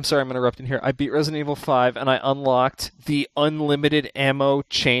 5. I'm sorry, I'm interrupting here. I beat Resident Evil 5, and I unlocked the unlimited ammo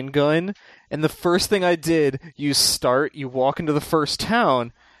chain gun. And the first thing I did, you walk into the first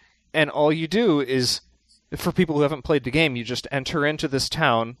town, and all you do is, for people who haven't played the game, you just enter into this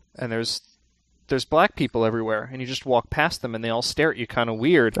town, and there's black people everywhere, and you just walk past them, and they all stare at you kind of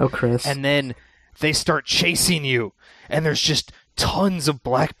weird. Oh, Chris. And then they start chasing you, and there's just tons of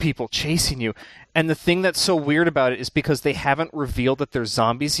black people chasing you. And the thing that's so weird about it is because they haven't revealed that they're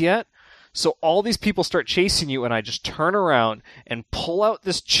zombies yet. So all these people start chasing you, and I just turn around and pull out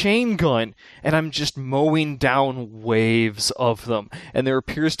this chain gun, and I'm just mowing down waves of them. And there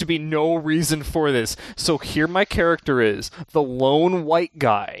appears to be no reason for this. So here my character is, the lone white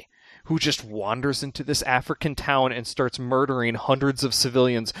guy, who just wanders into this African town and starts murdering hundreds of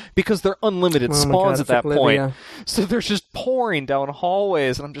civilians because they're unlimited spawns at that point. So they're just pouring down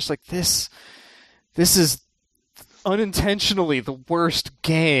hallways, and I'm just like, this is unintentionally the worst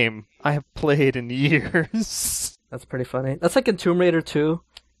game I have played in years. That's pretty funny. That's like in Tomb Raider 2,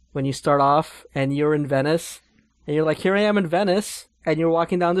 when you start off and you're in Venice, and you're like, here I am in Venice, and you're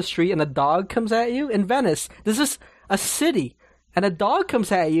walking down the street and a dog comes at you in Venice. This is a city. And a dog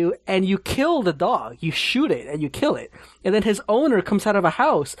comes at you, and you kill the dog. You shoot it, and you kill it. And then his owner comes out of a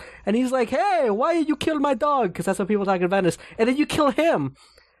house, and he's like, hey, why did you kill my dog? Because that's what people talk in Venice. And then you kill him.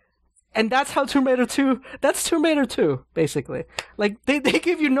 And that's how Tomb Raider 2, that's Tomb Raider 2, basically. Like, they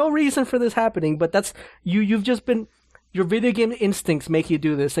give you no reason for this happening, but that's, you've just been, your video game instincts make you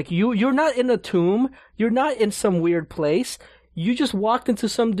do this. Like, you're not in a tomb, you're not in some weird place. You just walked into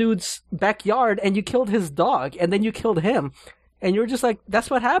some dude's backyard, and you killed his dog, and then you killed him. And you're just like, that's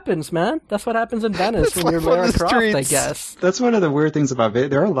what happens, man. That's what happens in Venice when you're Lara Croft, I guess. That's one of the weird things about it.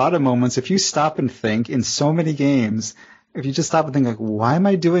 There are a lot of moments, if you stop and think, in so many games, if you just stop and think, like, why am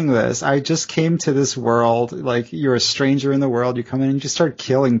I doing this? I just came to this world, like, you're a stranger in the world, you come in and you just start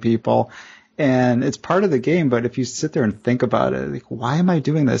killing people. And it's part of the game, but if you sit there and think about it, like, why am I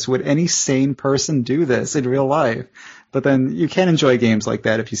doing this? Would any sane person do this in real life? But then you can't enjoy games like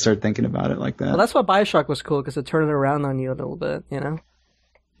that if you start thinking about it like that. Well, that's why BioShock was cool, because it turned it around on you a little bit,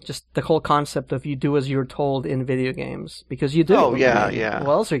 Just the whole concept of you do as you're told in video games. Because you do. Oh, yeah.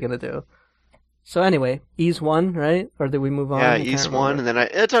 What else are you going to do? So anyway, Ys 1, right? Or did we move on? Yeah, Ys 1, and then I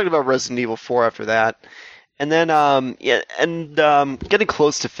talked about Resident Evil 4 after that. And then, getting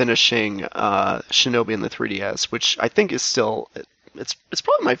close to finishing Shinobi in the 3DS, which I think is still, it's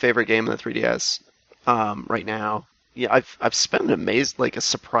probably my favorite game in the 3DS right now. Yeah, I've spent a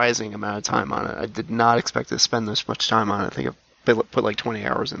surprising amount of time on it. I did not expect to spend this much time on it. I think I've put like 20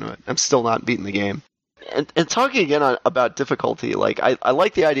 hours into it. I'm still not beating the game. And talking again about difficulty, like I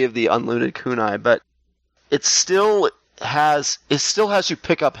like the idea of the unlimited kunai, but it still has you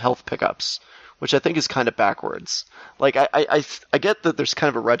pick up health pickups, which I think is kind of backwards. Like I get that there's kind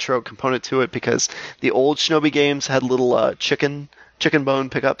of a retro component to it because the old Shinobi games had little chicken bone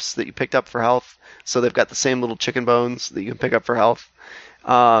pickups that you picked up for health. So they've got the same little chicken bones that you can pick up for health.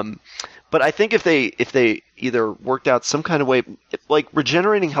 But I think if they either worked out some kind of way, like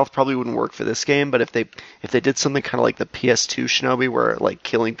regenerating health probably wouldn't work for this game, but if they did something kind of like the PS2 Shinobi, where like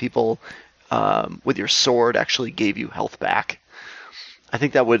killing people with your sword actually gave you health back, I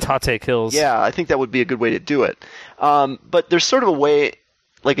think that would Tate kills. Yeah, I think that would be a good way to do it. But there's sort of a way,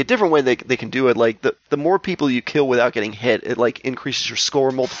 like a different way they can do it. Like the more people you kill without getting hit, it like increases your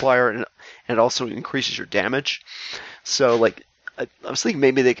score multiplier and it also increases your damage. So like I was thinking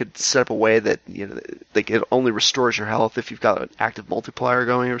maybe they could set up a way that like it only restores your health if you've got an active multiplier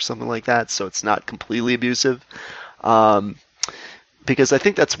going or something like that, so it's not completely abusive. Because I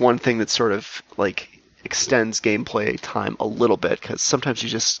think that's one thing that sort of like extends gameplay time a little bit, because sometimes you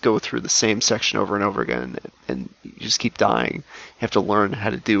just go through the same section over and over again and you just keep dying. You have to learn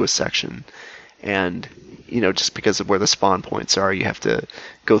how to do a section, and just because of where the spawn points are, you have to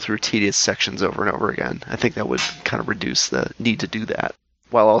go through tedious sections over and over again. I think that would kind of reduce the need to do that,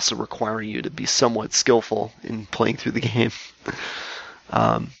 while also requiring you to be somewhat skillful in playing through the game.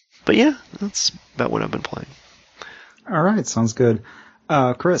 But yeah, that's about what I've been playing. All right, sounds good.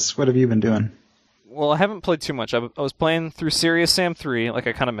 Chris, what have you been doing? Well, I haven't played too much. I was playing through Serious Sam 3, like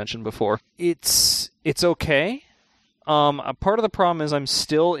I kind of mentioned before. It's okay. A part of the problem is I'm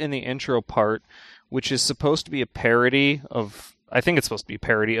still in the intro part, which is supposed to be a parody of... I think it's supposed to be a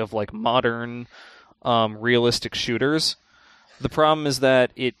parody of, like, modern, realistic shooters. The problem is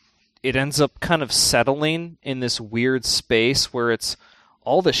that it ends up kind of settling in this weird space where it's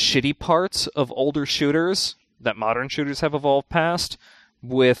all the shitty parts of older shooters that modern shooters have evolved past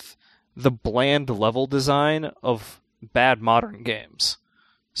with the bland level design of bad modern games.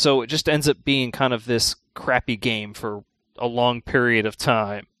 So it just ends up being kind of this crappy game for a long period of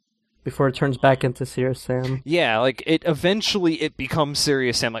time. Before it turns back into Serious Sam. Yeah, like eventually it becomes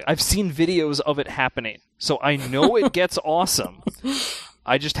Serious Sam. Like I've seen videos of it happening, so I know it gets awesome.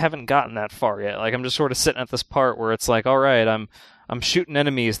 I just haven't gotten that far yet. Like I'm just sort of sitting at this part where it's like, all right, I'm shooting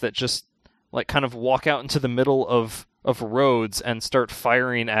enemies that just like kind of walk out into the middle of roads and start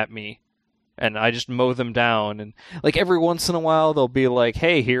firing at me, and I just mow them down. And like every once in a while they'll be like,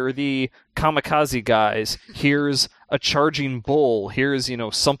 hey, here are the kamikaze guys, here's a charging bull, here's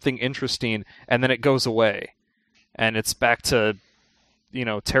something interesting, and then it goes away and it's back to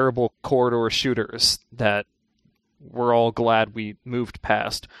terrible corridor shooters that we're all glad we moved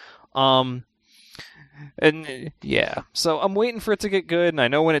past. And yeah, so I'm waiting for it to get good, and I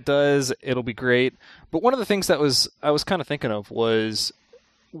know when it does, it'll be great. But one of the things that I was kind of thinking of was,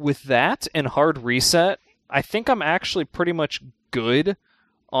 with that and Hard Reset, I think I'm actually pretty much good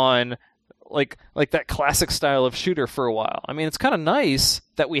on like that classic style of shooter for a while. I mean, it's kind of nice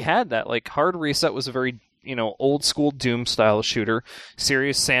that we had that. Like Hard Reset was a very old school Doom style shooter.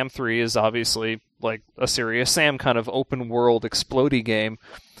 Serious Sam 3 is obviously like a Serious Sam kind of open world explodey game.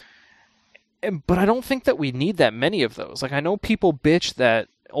 But I don't think that we need that many of those. Like I know people bitch that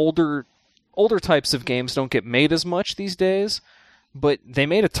older types of games don't get made as much these days, but they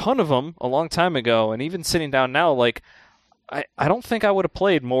made a ton of them a long time ago. And even sitting down now, like I don't think I would have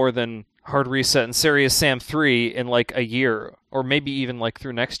played more than Hard Reset and Serious Sam 3 in like a year, or maybe even like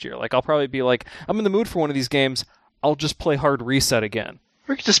through next year. Like I'll probably be like, I'm in the mood for one of these games, I'll just play Hard Reset again.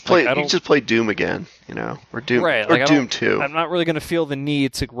 Or you could just play. You could just play Doom again, or Doom, right? Or like Doom 2. I'm not really going to feel the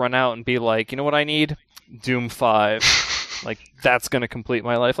need to run out and be like, you know what I need? Doom 5. Like that's going to complete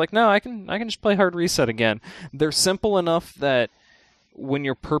my life. Like no, I can just play Hard Reset again. They're simple enough that when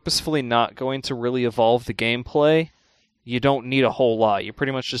you're purposefully not going to really evolve the gameplay, you don't need a whole lot. You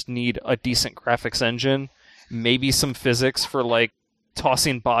pretty much just need a decent graphics engine, maybe some physics for like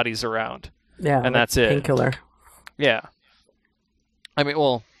tossing bodies around. Yeah, and like that's it. Painkiller. Yeah. I mean,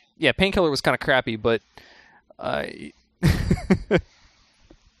 well, yeah, Painkiller was kind of crappy, but Or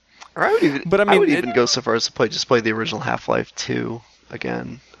I would even go so far as to play the original Half-Life 2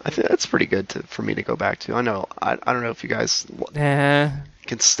 again. I think that's pretty good for me to go back to. I know I don't know if you guys can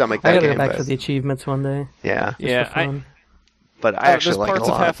stomach that game. I gotta game, go back to the achievements one day. Yeah. But I actually like it a lot. There's parts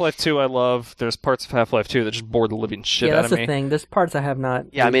of Half-Life 2 I love. There's parts of Half-Life 2 that just bore the living shit out of me. Yeah, that's the thing. There's parts I have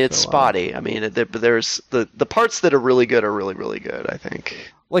not. Yeah, I mean, it's spotty. I mean, but there's the parts that are really good are really, really good, I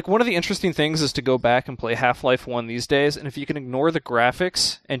think. Like, one of the interesting things is to go back and play Half-Life 1 these days, and if you can ignore the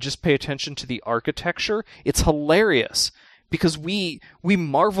graphics and just pay attention to the architecture, it's hilarious. Because we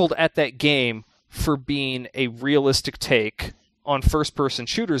marveled at that game for being a realistic take on first-person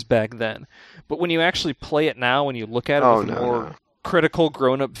shooters back then. But when you actually play it now, when you look at it with a more critical,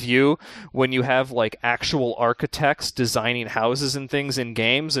 grown-up view, when you have like actual architects designing houses and things in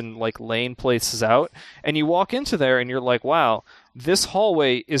games and like laying places out, and you walk into there and you're like, wow, this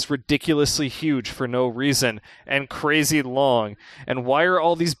hallway is ridiculously huge for no reason and crazy long, and why are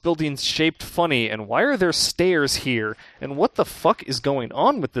all these buildings shaped funny, and why are there stairs here, and what the fuck is going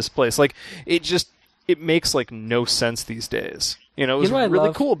on with this place? Like, it makes like no sense these days. It was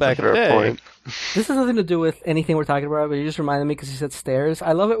really cool back in the day. This has nothing to do with anything we're talking about, but you just reminded me because you said stairs.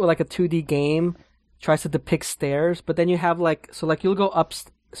 I love it when like a 2D game tries to depict stairs, but then you have you'll go up,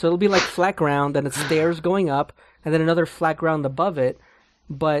 so it'll be like flat ground, then it's stairs going up, and then another flat ground above it,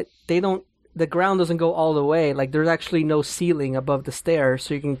 but they don't the ground doesn't go all the way. Like there's actually no ceiling above the stairs,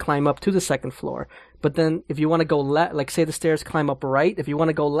 so you can climb up to the second floor. But then if you want to go left, like say the stairs climb up right, if you want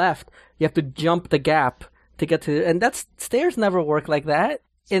to go left, you have to jump the gap to get to, and stairs never work like that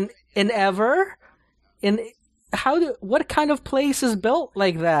what kind of place is built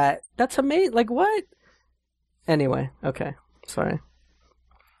like that? That's amazing. Like what? Anyway, okay. Sorry.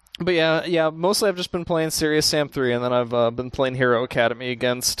 But yeah, mostly I've just been playing Serious Sam 3, and then I've been playing Hero Academy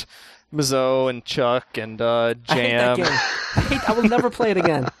against Mizo and Chuck and JM. I hate that game. I will never play it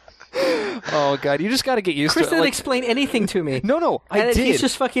again. Oh god, you just got to get used Chris to it. didn't explain anything to me. No, I did. He's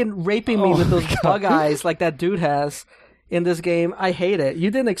just fucking raping me with those bug eyes like that dude has in this game. I hate it.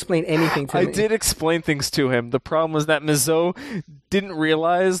 You didn't explain anything to me. I did explain things to him. The problem was that Mizo didn't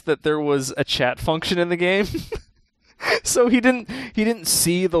realize that there was a chat function in the game. So he didn't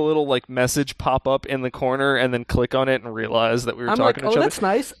see the little like message pop up in the corner and then click on it and realize that we were talking to each other. That's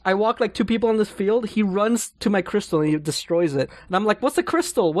nice. I walk like two people on this field. He runs to my crystal and he destroys it. And I'm like, what's the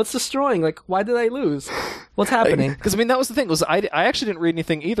crystal? What's destroying? Like, why did I lose? What's happening? Because that was the thing. I actually didn't read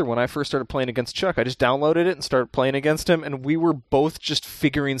anything either when I first started playing against Chuck. I just downloaded it and started playing against him, and we were both just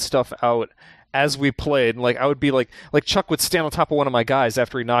figuring stuff out as we played. Like I would be like Chuck would stand on top of one of my guys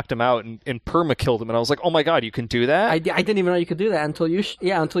after he knocked him out and perma killed him, and I was like, oh my god, you can do that? I didn't even know you could do that until you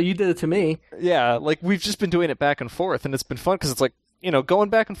did it to me. Yeah, like we've just been doing it back and forth, and it's been fun because it's like, going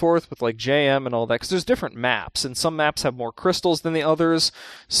back and forth with like JM and all that, because there's different maps, and some maps have more crystals than the others,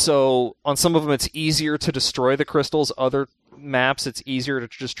 so on some of them it's easier to destroy the crystals. Other maps it's easier to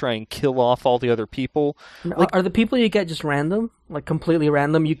just try and kill off all the other people. Are the people you get just random, like completely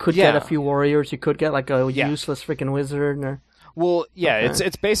random? You could get a few warriors, you could get like a useless freaking wizard. Well, yeah, okay.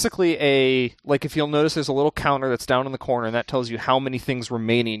 It's basically like if you'll notice, there's a little counter that's down in the corner, and that tells you how many things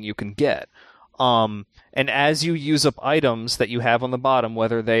remaining you can get. And as you use up items that you have on the bottom,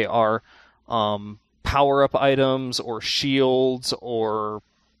 whether they are power-up items or shields or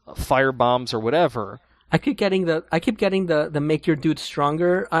fire bombs or whatever, I keep getting the make your dude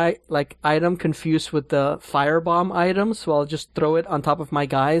stronger item confused with the firebomb item, so I'll just throw it on top of my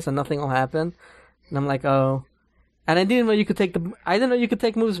guys and nothing will happen. And I'm like, oh. And I didn't know you could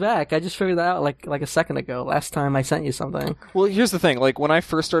take moves back. I just figured that out like a second ago. Last time I sent you something. Well, here's the thing. Like when I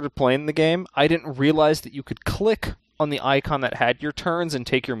first started playing the game, I didn't realize that you could click on the icon that had your turns and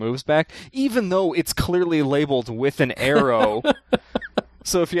take your moves back, even though it's clearly labeled with an arrow.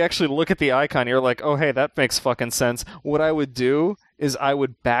 So if you actually look at the icon, you're like, oh, hey, that makes fucking sense. What I would do is I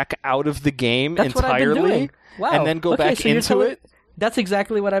would back out of the game entirely. What I've been doing. Wow. And then go back into it. That's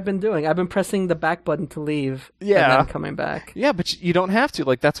exactly what I've been doing. I've been pressing the back button to leave and then coming back. Yeah, but you don't have to.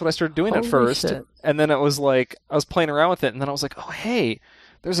 Like, that's what I started doing at first. Shit. And then it was like, I was playing around with it, and then I was like, oh, hey,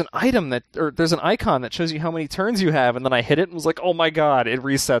 there's an icon that shows you how many turns you have, and then I hit it and was like, oh my god, it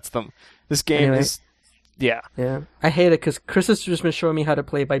resets them. This game is... Yeah. Yeah. I hate it because Chris has just been showing me how to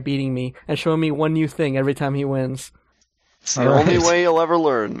play by beating me and showing me one new thing every time he wins. It's the only way you'll ever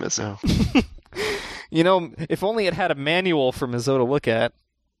learn, Mizo. If only it had a manual for Mizo to look at.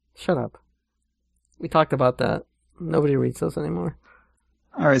 Shut up. We talked about that. Nobody reads those anymore.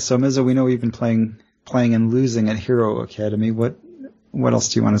 All right, so Mizo, we know we've been playing and losing at Hero Academy. What else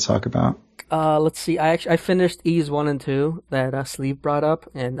do you want to talk about? Let's see. I finished Ys 1 and 2 that Sleeve brought up,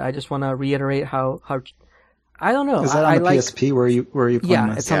 and I just want to reiterate how I don't know. Is that on the PSP where you playing?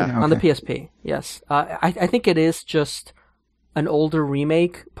 Yeah, it's on the PSP. Yes. I think it is just an older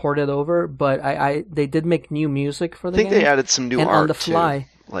remake ported over, but they did make new music for the game. I think they added some new art on the fly.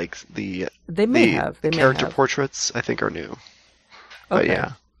 Too. Like the character portraits, I think, are new. But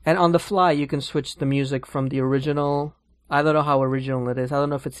yeah. And on the fly, you can switch the music from the original. I don't know how original it is. I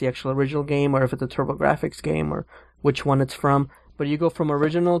don't know if it's the actual original game or if it's a TurboGrafx game or which one it's from. But you go from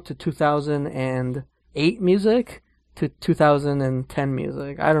original to 2008 music to 2010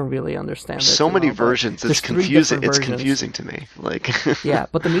 music. I don't really understand it. So many versions. It's confusing. It's confusing to me. Yeah,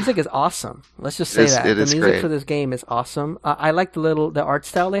 but the music is awesome. Let's just say that. The music great. For this game is awesome. I like the art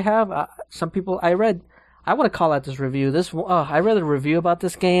style they have. Some people, I want to call out this review. I read a review about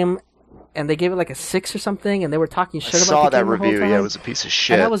this game, and they gave it like a 6 or something, and they were talking shit about the game. I saw that review. Yeah, it was a piece of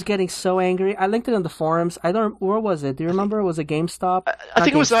shit. And I was getting so angry. I linked it in the forums. Where was it? Do you remember? Was it GameStop? I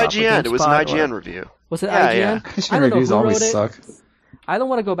think it was IGN. It was an IGN review. Was it IGN? Yeah. IGN reviews always suck. I don't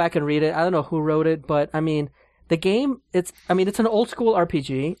want to go back and read it. I don't know who wrote it, but I mean, the game, it's an old school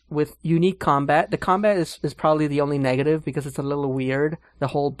RPG with unique combat. The combat is probably the only negative because it's a little weird. The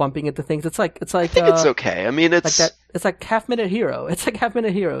whole bumping into things. It's like. I think it's okay. I mean, it's like that. It's like Half Minute Hero. It's like Half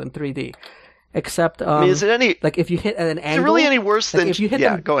Minute Hero in 3D. Except, I mean, is it any? Like if you hit at an angle. Is it really any worse than? If you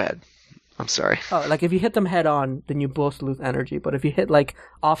hit go ahead. I'm sorry. Oh, like if you hit them head on, then you both lose energy. But if you hit like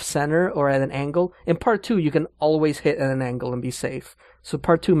off center or at an angle, in part 2 you can always hit at an angle and be safe. So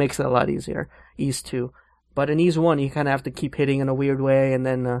part 2 makes it a lot easier. Ease 2. But in Ease 1, you kind of have to keep hitting in a weird way, and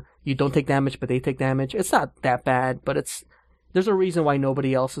then you don't take damage, but they take damage. It's not that bad, but there's a reason why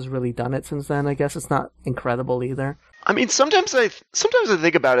nobody else has really done it since then. I guess it's not incredible either. I mean, sometimes I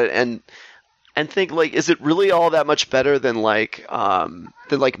think about it and think like, is it really all that much better than like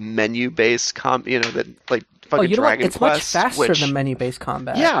menu-based than like fucking Dragon It's Quest? much faster than menu-based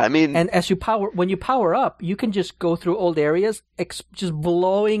combat. Yeah, I mean, and when you power up, you can just go through old areas, just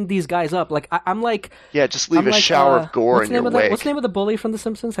blowing these guys up. Like I'm like, yeah, just leave a shower of gore in your wake. What's the name of the bully from The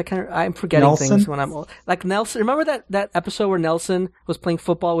Simpsons? I'm forgetting Nelson? things when I'm old. Like Nelson. Remember that episode where Nelson was playing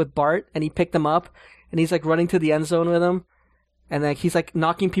football with Bart and he picked him up and he's like running to the end zone with him. And like he's like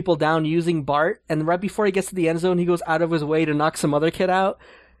knocking people down using Bart, and right before he gets to the end zone, he goes out of his way to knock some other kid out.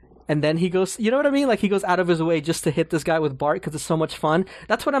 And then he goes, you know what I mean? Like he goes out of his way just to hit this guy with Bart because it's so much fun.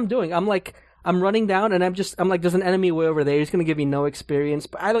 That's what I'm doing. I'm running down and I'm like, there's an enemy way over there. He's going to give me no experience.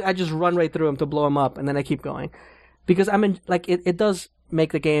 But I just run right through him to blow him up, and then I keep going. Because it does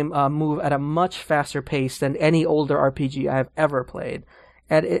make the game move at a much faster pace than any older RPG I've ever played.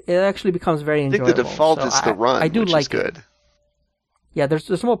 And it actually becomes very enjoyable. I think the default is the run, I do which like is good. It. Yeah,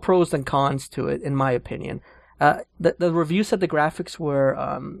 there's more pros than cons to it, in my opinion. The review said the graphics were,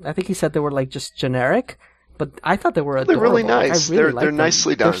 I think he said they were like just generic, but I thought they were adorable. They're really nice. Like, really they're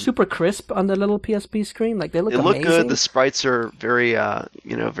nicely done. They're super crisp on the little PSP screen. Like they look amazing. Good. The sprites are very,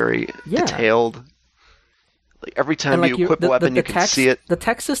 very detailed. Like every time you equip a weapon, you can see it. The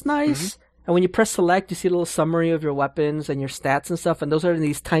text is nice. Mm-hmm. And when you press select, you see a little summary of your weapons and your stats and stuff, and those are in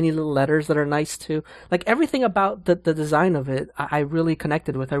these tiny little letters that are nice too. Like everything about the design of it, I really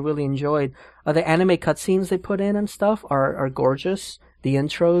connected with. I really enjoyed. The anime cutscenes they put in and stuff are gorgeous. The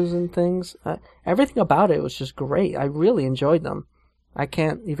intros and things, everything about it was just great. I really enjoyed them. I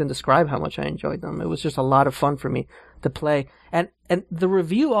can't even describe how much I enjoyed them. It was just a lot of fun for me to play. And the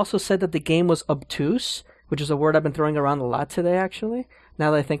review also said that the game was obtuse, which is a word I've been throwing around a lot today, actually, now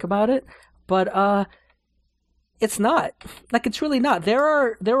that I think about it. But it's not. Like, it's really not. There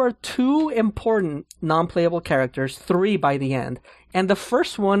are 2 important non-playable characters, 3 by the end. And the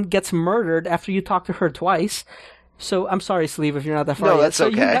first one gets murdered after you talk to her twice. So, I'm sorry, Sleeve, if you're not that far yet. That's so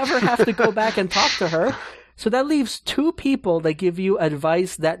okay. You never have to go back and talk to her. So that leaves 2 people that give you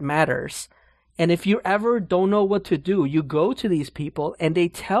advice that matters. And if you ever don't know what to do, you go to these people and they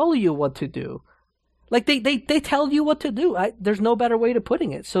tell you what to do. Like, they tell you what to do. There's no better way to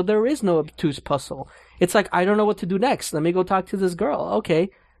putting it. So there is no obtuse puzzle. It's like, I don't know what to do next. Let me go talk to this girl. Okay,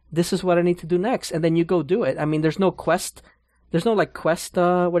 this is what I need to do next. And then you go do it. I mean, there's no quest. There's no, like, quest,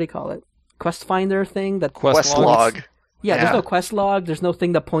 what do you call it? Quest finder thing? Quest log. Yeah, there's no quest log. There's no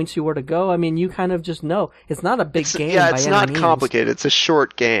thing that points you where to go. I mean, you kind of just know. It's not a big game by any means. Yeah, it's not complicated. It's a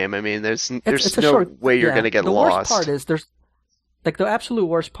short game. I mean, there's no way you're going to get lost. The worst part is the absolute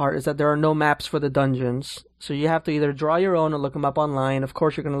worst part is that there are no maps for the dungeons. So you have to either draw your own or look them up online. Of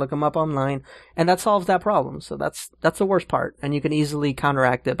course, you're going to look them up online, and that solves that problem. So that's the worst part, and you can easily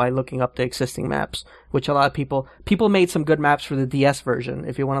counteract it by looking up the existing maps, which a lot of people made some good maps for the DS version.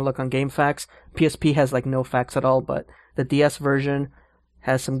 If you want to look on GameFAQs, PSP has like no facts at all, but the DS version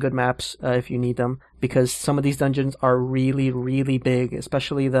has some good maps if you need them, because some of these dungeons are really, really big,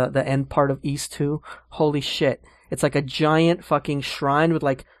 especially the end part of East 2. Holy shit. It's like a giant fucking shrine with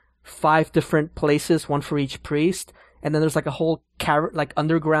like 5 different places, one for each priest. And then there's like a whole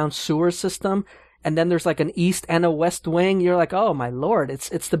underground sewer system. And then there's like an east and a west wing. You're like, oh my lord, it's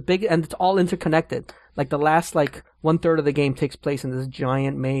the big, and it's all interconnected. Like the last like 1/3 of the game takes place in this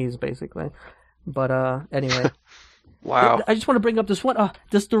giant maze, basically. But anyway. Wow. I just want to bring up this one.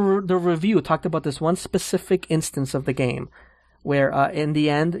 The review talked about this one specific instance of the game, where in the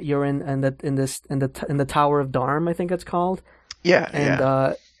end you're in the Tower of Dharm, I think it's called. Yeah.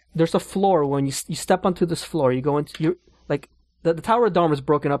 And there's a floor when you step onto this floor. You go into the Tower of Dharm is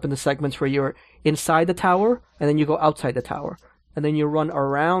broken up into segments where you're inside the tower and then you go outside the tower, and then you run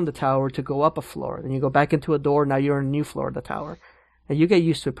around the tower to go up a floor. Then you go back into a door. Now you're on a new floor of the tower, and you get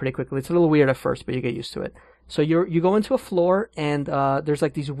used to it pretty quickly. It's a little weird at first, but you get used to it. So you go into a floor, and there's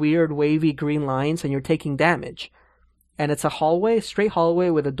like these weird wavy green lines, and you're taking damage. And it's a hallway, straight hallway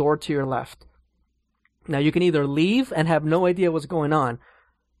with a door to your left. Now you can either leave and have no idea what's going on,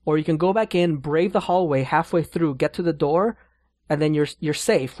 or you can go back in, brave the hallway halfway through, get to the door, and then you're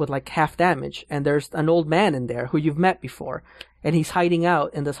safe with like half damage. And there's an old man in there who you've met before, and he's hiding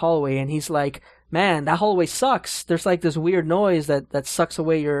out in this hallway, and he's like, man, that hallway sucks. There's like this weird noise that sucks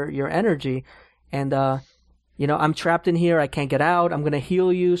away your energy. And I'm trapped in here. I can't get out. I'm going to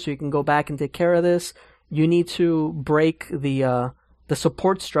heal you so you can go back and take care of this. You need to break the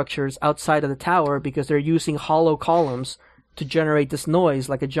support structures outside of the tower because they're using hollow columns to generate this noise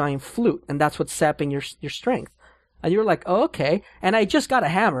like a giant flute, and that's what's sapping your strength. And you're like, oh, okay. And I just got a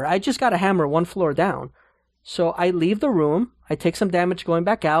hammer. I just got a hammer 1 floor down. So I leave the room. I take some damage going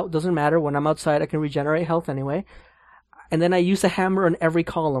back out. Doesn't matter. When I'm outside, I can regenerate health anyway. And then I use a hammer on every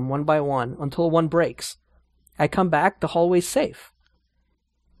column, one by one, until one breaks. I come back, the hallway's safe.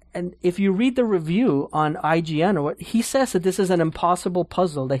 And if you read the review on IGN or what, he says that this is an impossible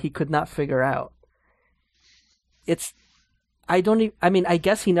puzzle that he could not figure out. I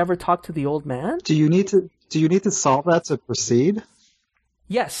guess he never talked to the old man. Do you need to solve that to proceed?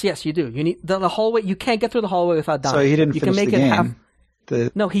 Yes, you do. You need the hallway. You can't get through the hallway without dying. So he didn't finish the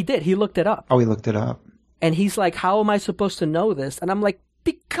game. No, he did. He looked it up. Oh, he looked it up. And he's like, how am I supposed to know this? And I'm like,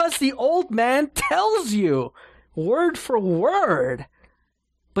 because the old man tells you word for word.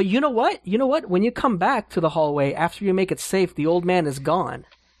 But you know what? When you come back to the hallway after you make it safe, the old man is gone.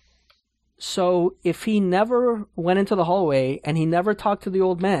 So if he never went into the hallway and he never talked to the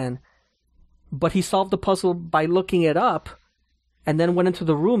old man, but he solved the puzzle by looking it up and then went into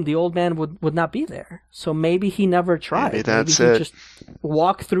the room, the old man would not be there. So maybe he never tried. Maybe that's maybe he it. just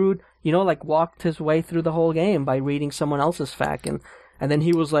walked through, walked his way through the whole game by reading someone else's FAQ. And then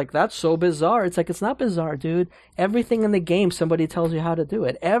he was like, that's so bizarre. It's like, it's not bizarre, dude. Everything in the game, somebody tells you how to do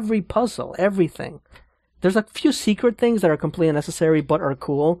it. Every puzzle, everything. There's a few secret things that are completely unnecessary but are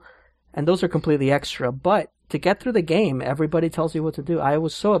cool. And those are completely extra. But to get through the game, everybody tells you what to do. I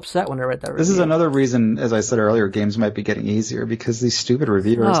was so upset when I read that review. This is another reason, as I said earlier, games might be getting easier because these stupid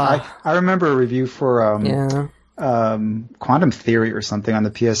reviewers. I remember a review for Quantum Theory or something on the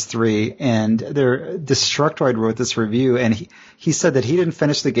PS3, and Destructoid wrote this review, and he said that he didn't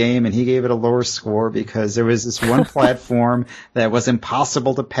finish the game and he gave it a lower score because there was this one platform that was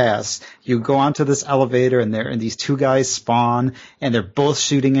impossible to pass. You go onto this elevator and these two guys spawn and they're both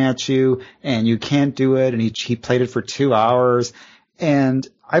shooting at you and you can't do it, and he played it for 2 hours. And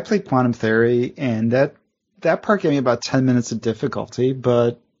I played Quantum Theory, and that part gave me about 10 minutes of difficulty,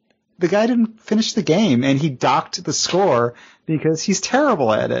 but the guy didn't finish the game, and he docked the score because he's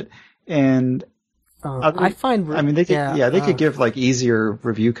terrible at it. And they could give like easier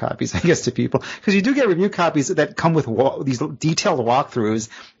review copies, I guess, to people, because you do get review copies that come with these detailed walkthroughs,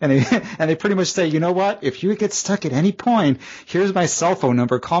 and they pretty much say, you know what, if you get stuck at any point, here's my cell phone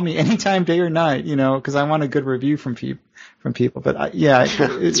number. Call me anytime, day or night, because I want a good review from people. But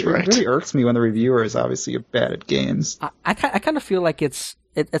it really irks me when the reviewer is obviously bad at games. I kind of feel like it's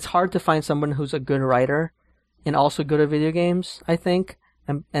hard to find someone who's a good writer and also good at video games, I think.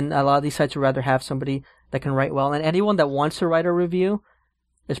 And a lot of these sites would rather have somebody that can write well. And anyone that wants to write a review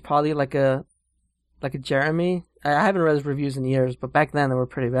is probably like a Jeremy. I haven't read his reviews in years, but back then they were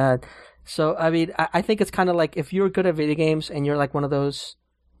pretty bad. So, I think it's kind of like if you're good at video games and you're like one of those,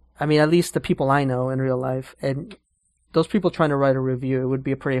 at least the people I know in real life, and those people trying to write a review, it would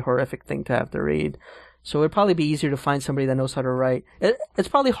be a pretty horrific thing to have to read. So it would probably be easier to find somebody that knows how to write. It's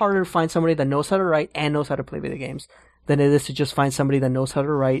probably harder to find somebody that knows how to write and knows how to play video games than it is to just find somebody that knows how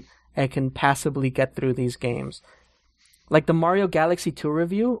to write and can passably get through these games. Like the Mario Galaxy 2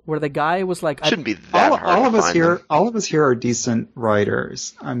 review, where the guy was like... Shouldn't be that hard all of us here. them. All of us here are decent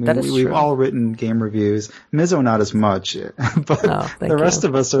writers. We've true. all written game reviews. Mizzo not as much, but the rest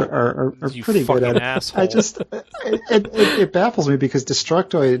of us are pretty good at it. Asshole. It baffles me because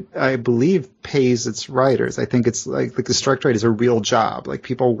Destructoid, I believe, pays its writers. I think it's like Destructoid is a real job. Like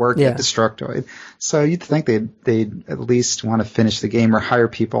people work at Destructoid, so you'd think they'd at least want to finish the game or hire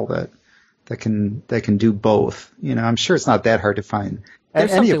people that can do both. I'm sure it's not that hard to find.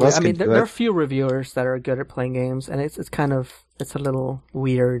 Any of us can do it. There are a few reviewers that are good at playing games, and it's a little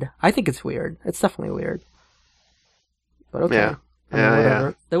weird. I think it's weird. It's definitely weird. But okay.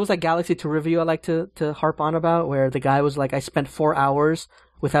 Yeah. There was a Galaxy 2 review I like to harp on about, where the guy was like, I spent 4 hours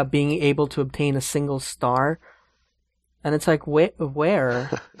without being able to obtain a single star. And it's like, where?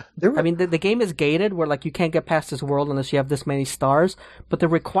 The game is gated where like you can't get past this world unless you have this many stars, but the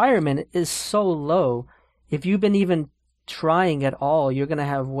requirement is so low. If you've been even trying at all, you're going to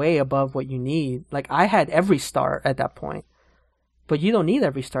have way above what you need. Like I had every star at that point, but you don't need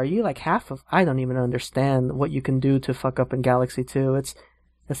every star. You like half of, I don't even understand what you can do to fuck up in Galaxy 2. It's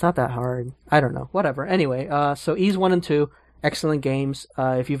not that hard. I don't know. Whatever. Anyway, so Ys 1 and 2, Excellent games.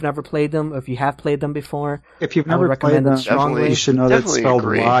 If you've never played them, or if you have played them before, if you've I would never played recommend them, it strongly. you should know that it's spelled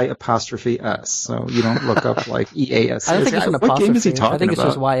agree. Y''S, so you don't look up like EAS. I don't think it's an What apostrophe. game is he talking I think it's about?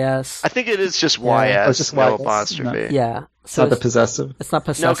 just YS. I think it is just Yeah. YS, It's just no YS, apostrophe. Yeah. It's So not the possessive. it's not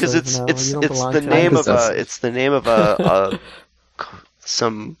possessive. No, because no, it's you don't belong the to name it. of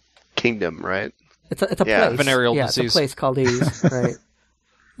some kingdom, right? It's a Yeah. place. Venereal yeah, disease. it's a place called Ys, right?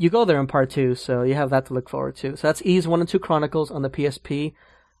 You go there in part 2, so you have that to look forward to. So that's Ys 1 and 2 Chronicles on the PSP.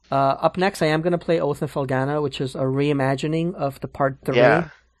 Up next, I am going to play Oath and Felghana, which is a reimagining of the part 3 Yeah.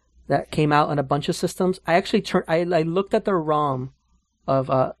 that came out on a bunch of systems. I actually I looked at the ROM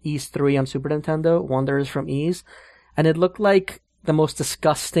of Ys 3 on Super Nintendo, Wanderers from Ys, and it looked like the most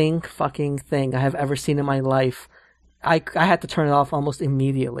disgusting fucking thing I have ever seen in my life. I had to turn it off almost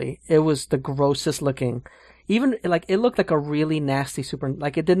immediately. It was the grossest looking. Even, like, it looked like a really nasty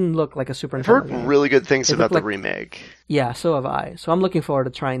it didn't look like a Super I've Nintendo heard game. really good things It about looked the like- remake. Yeah, so have I. So I'm looking forward to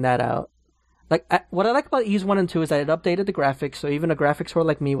trying that out. Like, what I like about Ys 1 and 2 is that it updated the graphics, so even a graphics whore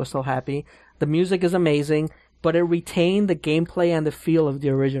like me was still happy. The music is amazing, but it retained the gameplay and the feel of the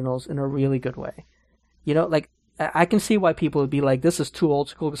originals in a really good way. You know, like, I can see why people would be like, this is too old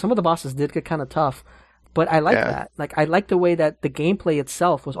school. Some of the bosses did get kind of tough, but I like that. Like, I like the way that the gameplay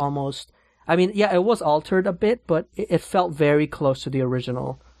itself was almost... I mean, yeah, it was altered a bit, but it felt very close to the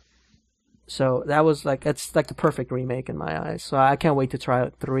original. So that was like, it's like the perfect remake in my eyes. So I can't wait to try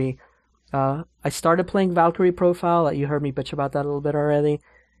out 3. I started playing Valkyrie Profile. You heard me bitch about that a little bit already.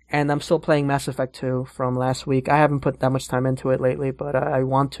 And I'm still playing Mass Effect 2 from last week. I haven't put that much time into it lately, but I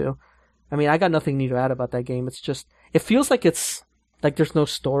want to. I mean, I got nothing new to add about that game. It's just, it feels like it's, like there's no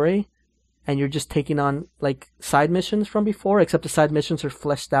story, and you're just taking on, like, side missions from before, except the side missions are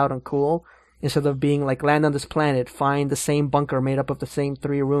fleshed out and cool, instead of being like, land on this planet, find the same bunker made up of the same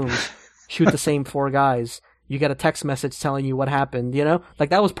 3 rooms, shoot the same 4 guys, you get a text message telling you what happened, you know?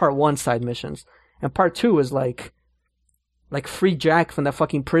 Like, that was part 1 side missions. And part 2 is like free Jack from that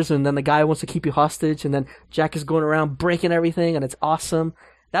fucking prison, then the guy wants to keep you hostage, and then Jack is going around breaking everything, and it's awesome.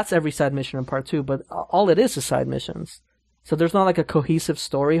 That's every side mission in part 2, but all it is side missions. So there's not like a cohesive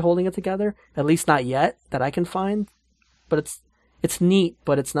story holding it together, at least not yet, that I can find. But it's neat,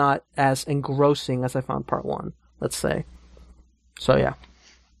 but it's not as engrossing as I found part 1, let's say. So yeah.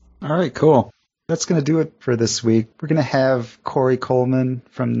 All right, cool. That's going to do it for this week. We're going to have Corey Coleman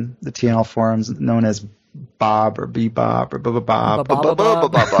from the TNL forums, known as Bob or Bebob or Bob.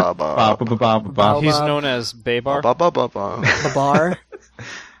 He's known as Baybar. The bar.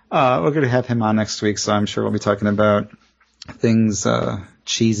 We're going to have him on next week, so I'm sure we'll be talking about things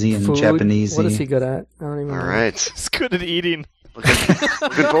cheesy and Food. Japanesey. What is he good at? I don't even know. All right. He's good at eating.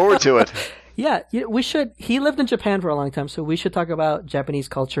 Looking forward to it. Yeah, we should. He lived in Japan for a long time, so we should talk about Japanese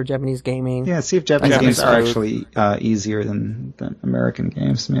culture, Japanese gaming. Yeah, see if Japanese Japanese games are food. actually easier than American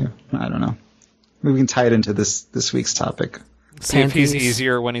games. Maybe, I don't know. Maybe we can tie it into this week's topic. See if he's Panties.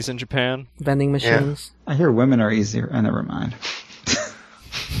 easier when he's in Japan. Vending machines. I hear women are easier. Never mind.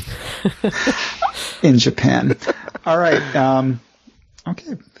 In Japan. All right.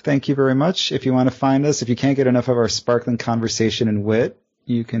 Okay. Thank you very much. If you want to find us, if you can't get enough of our sparkling conversation and wit,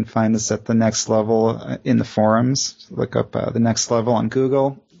 you can find us at The Next Level in the forums. Look up The Next Level on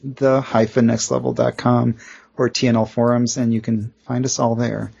Google, the-nextlevel.com, or TNL forums, and you can find us all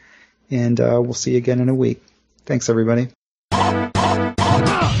there. And we'll see you again in a week. Thanks, everybody.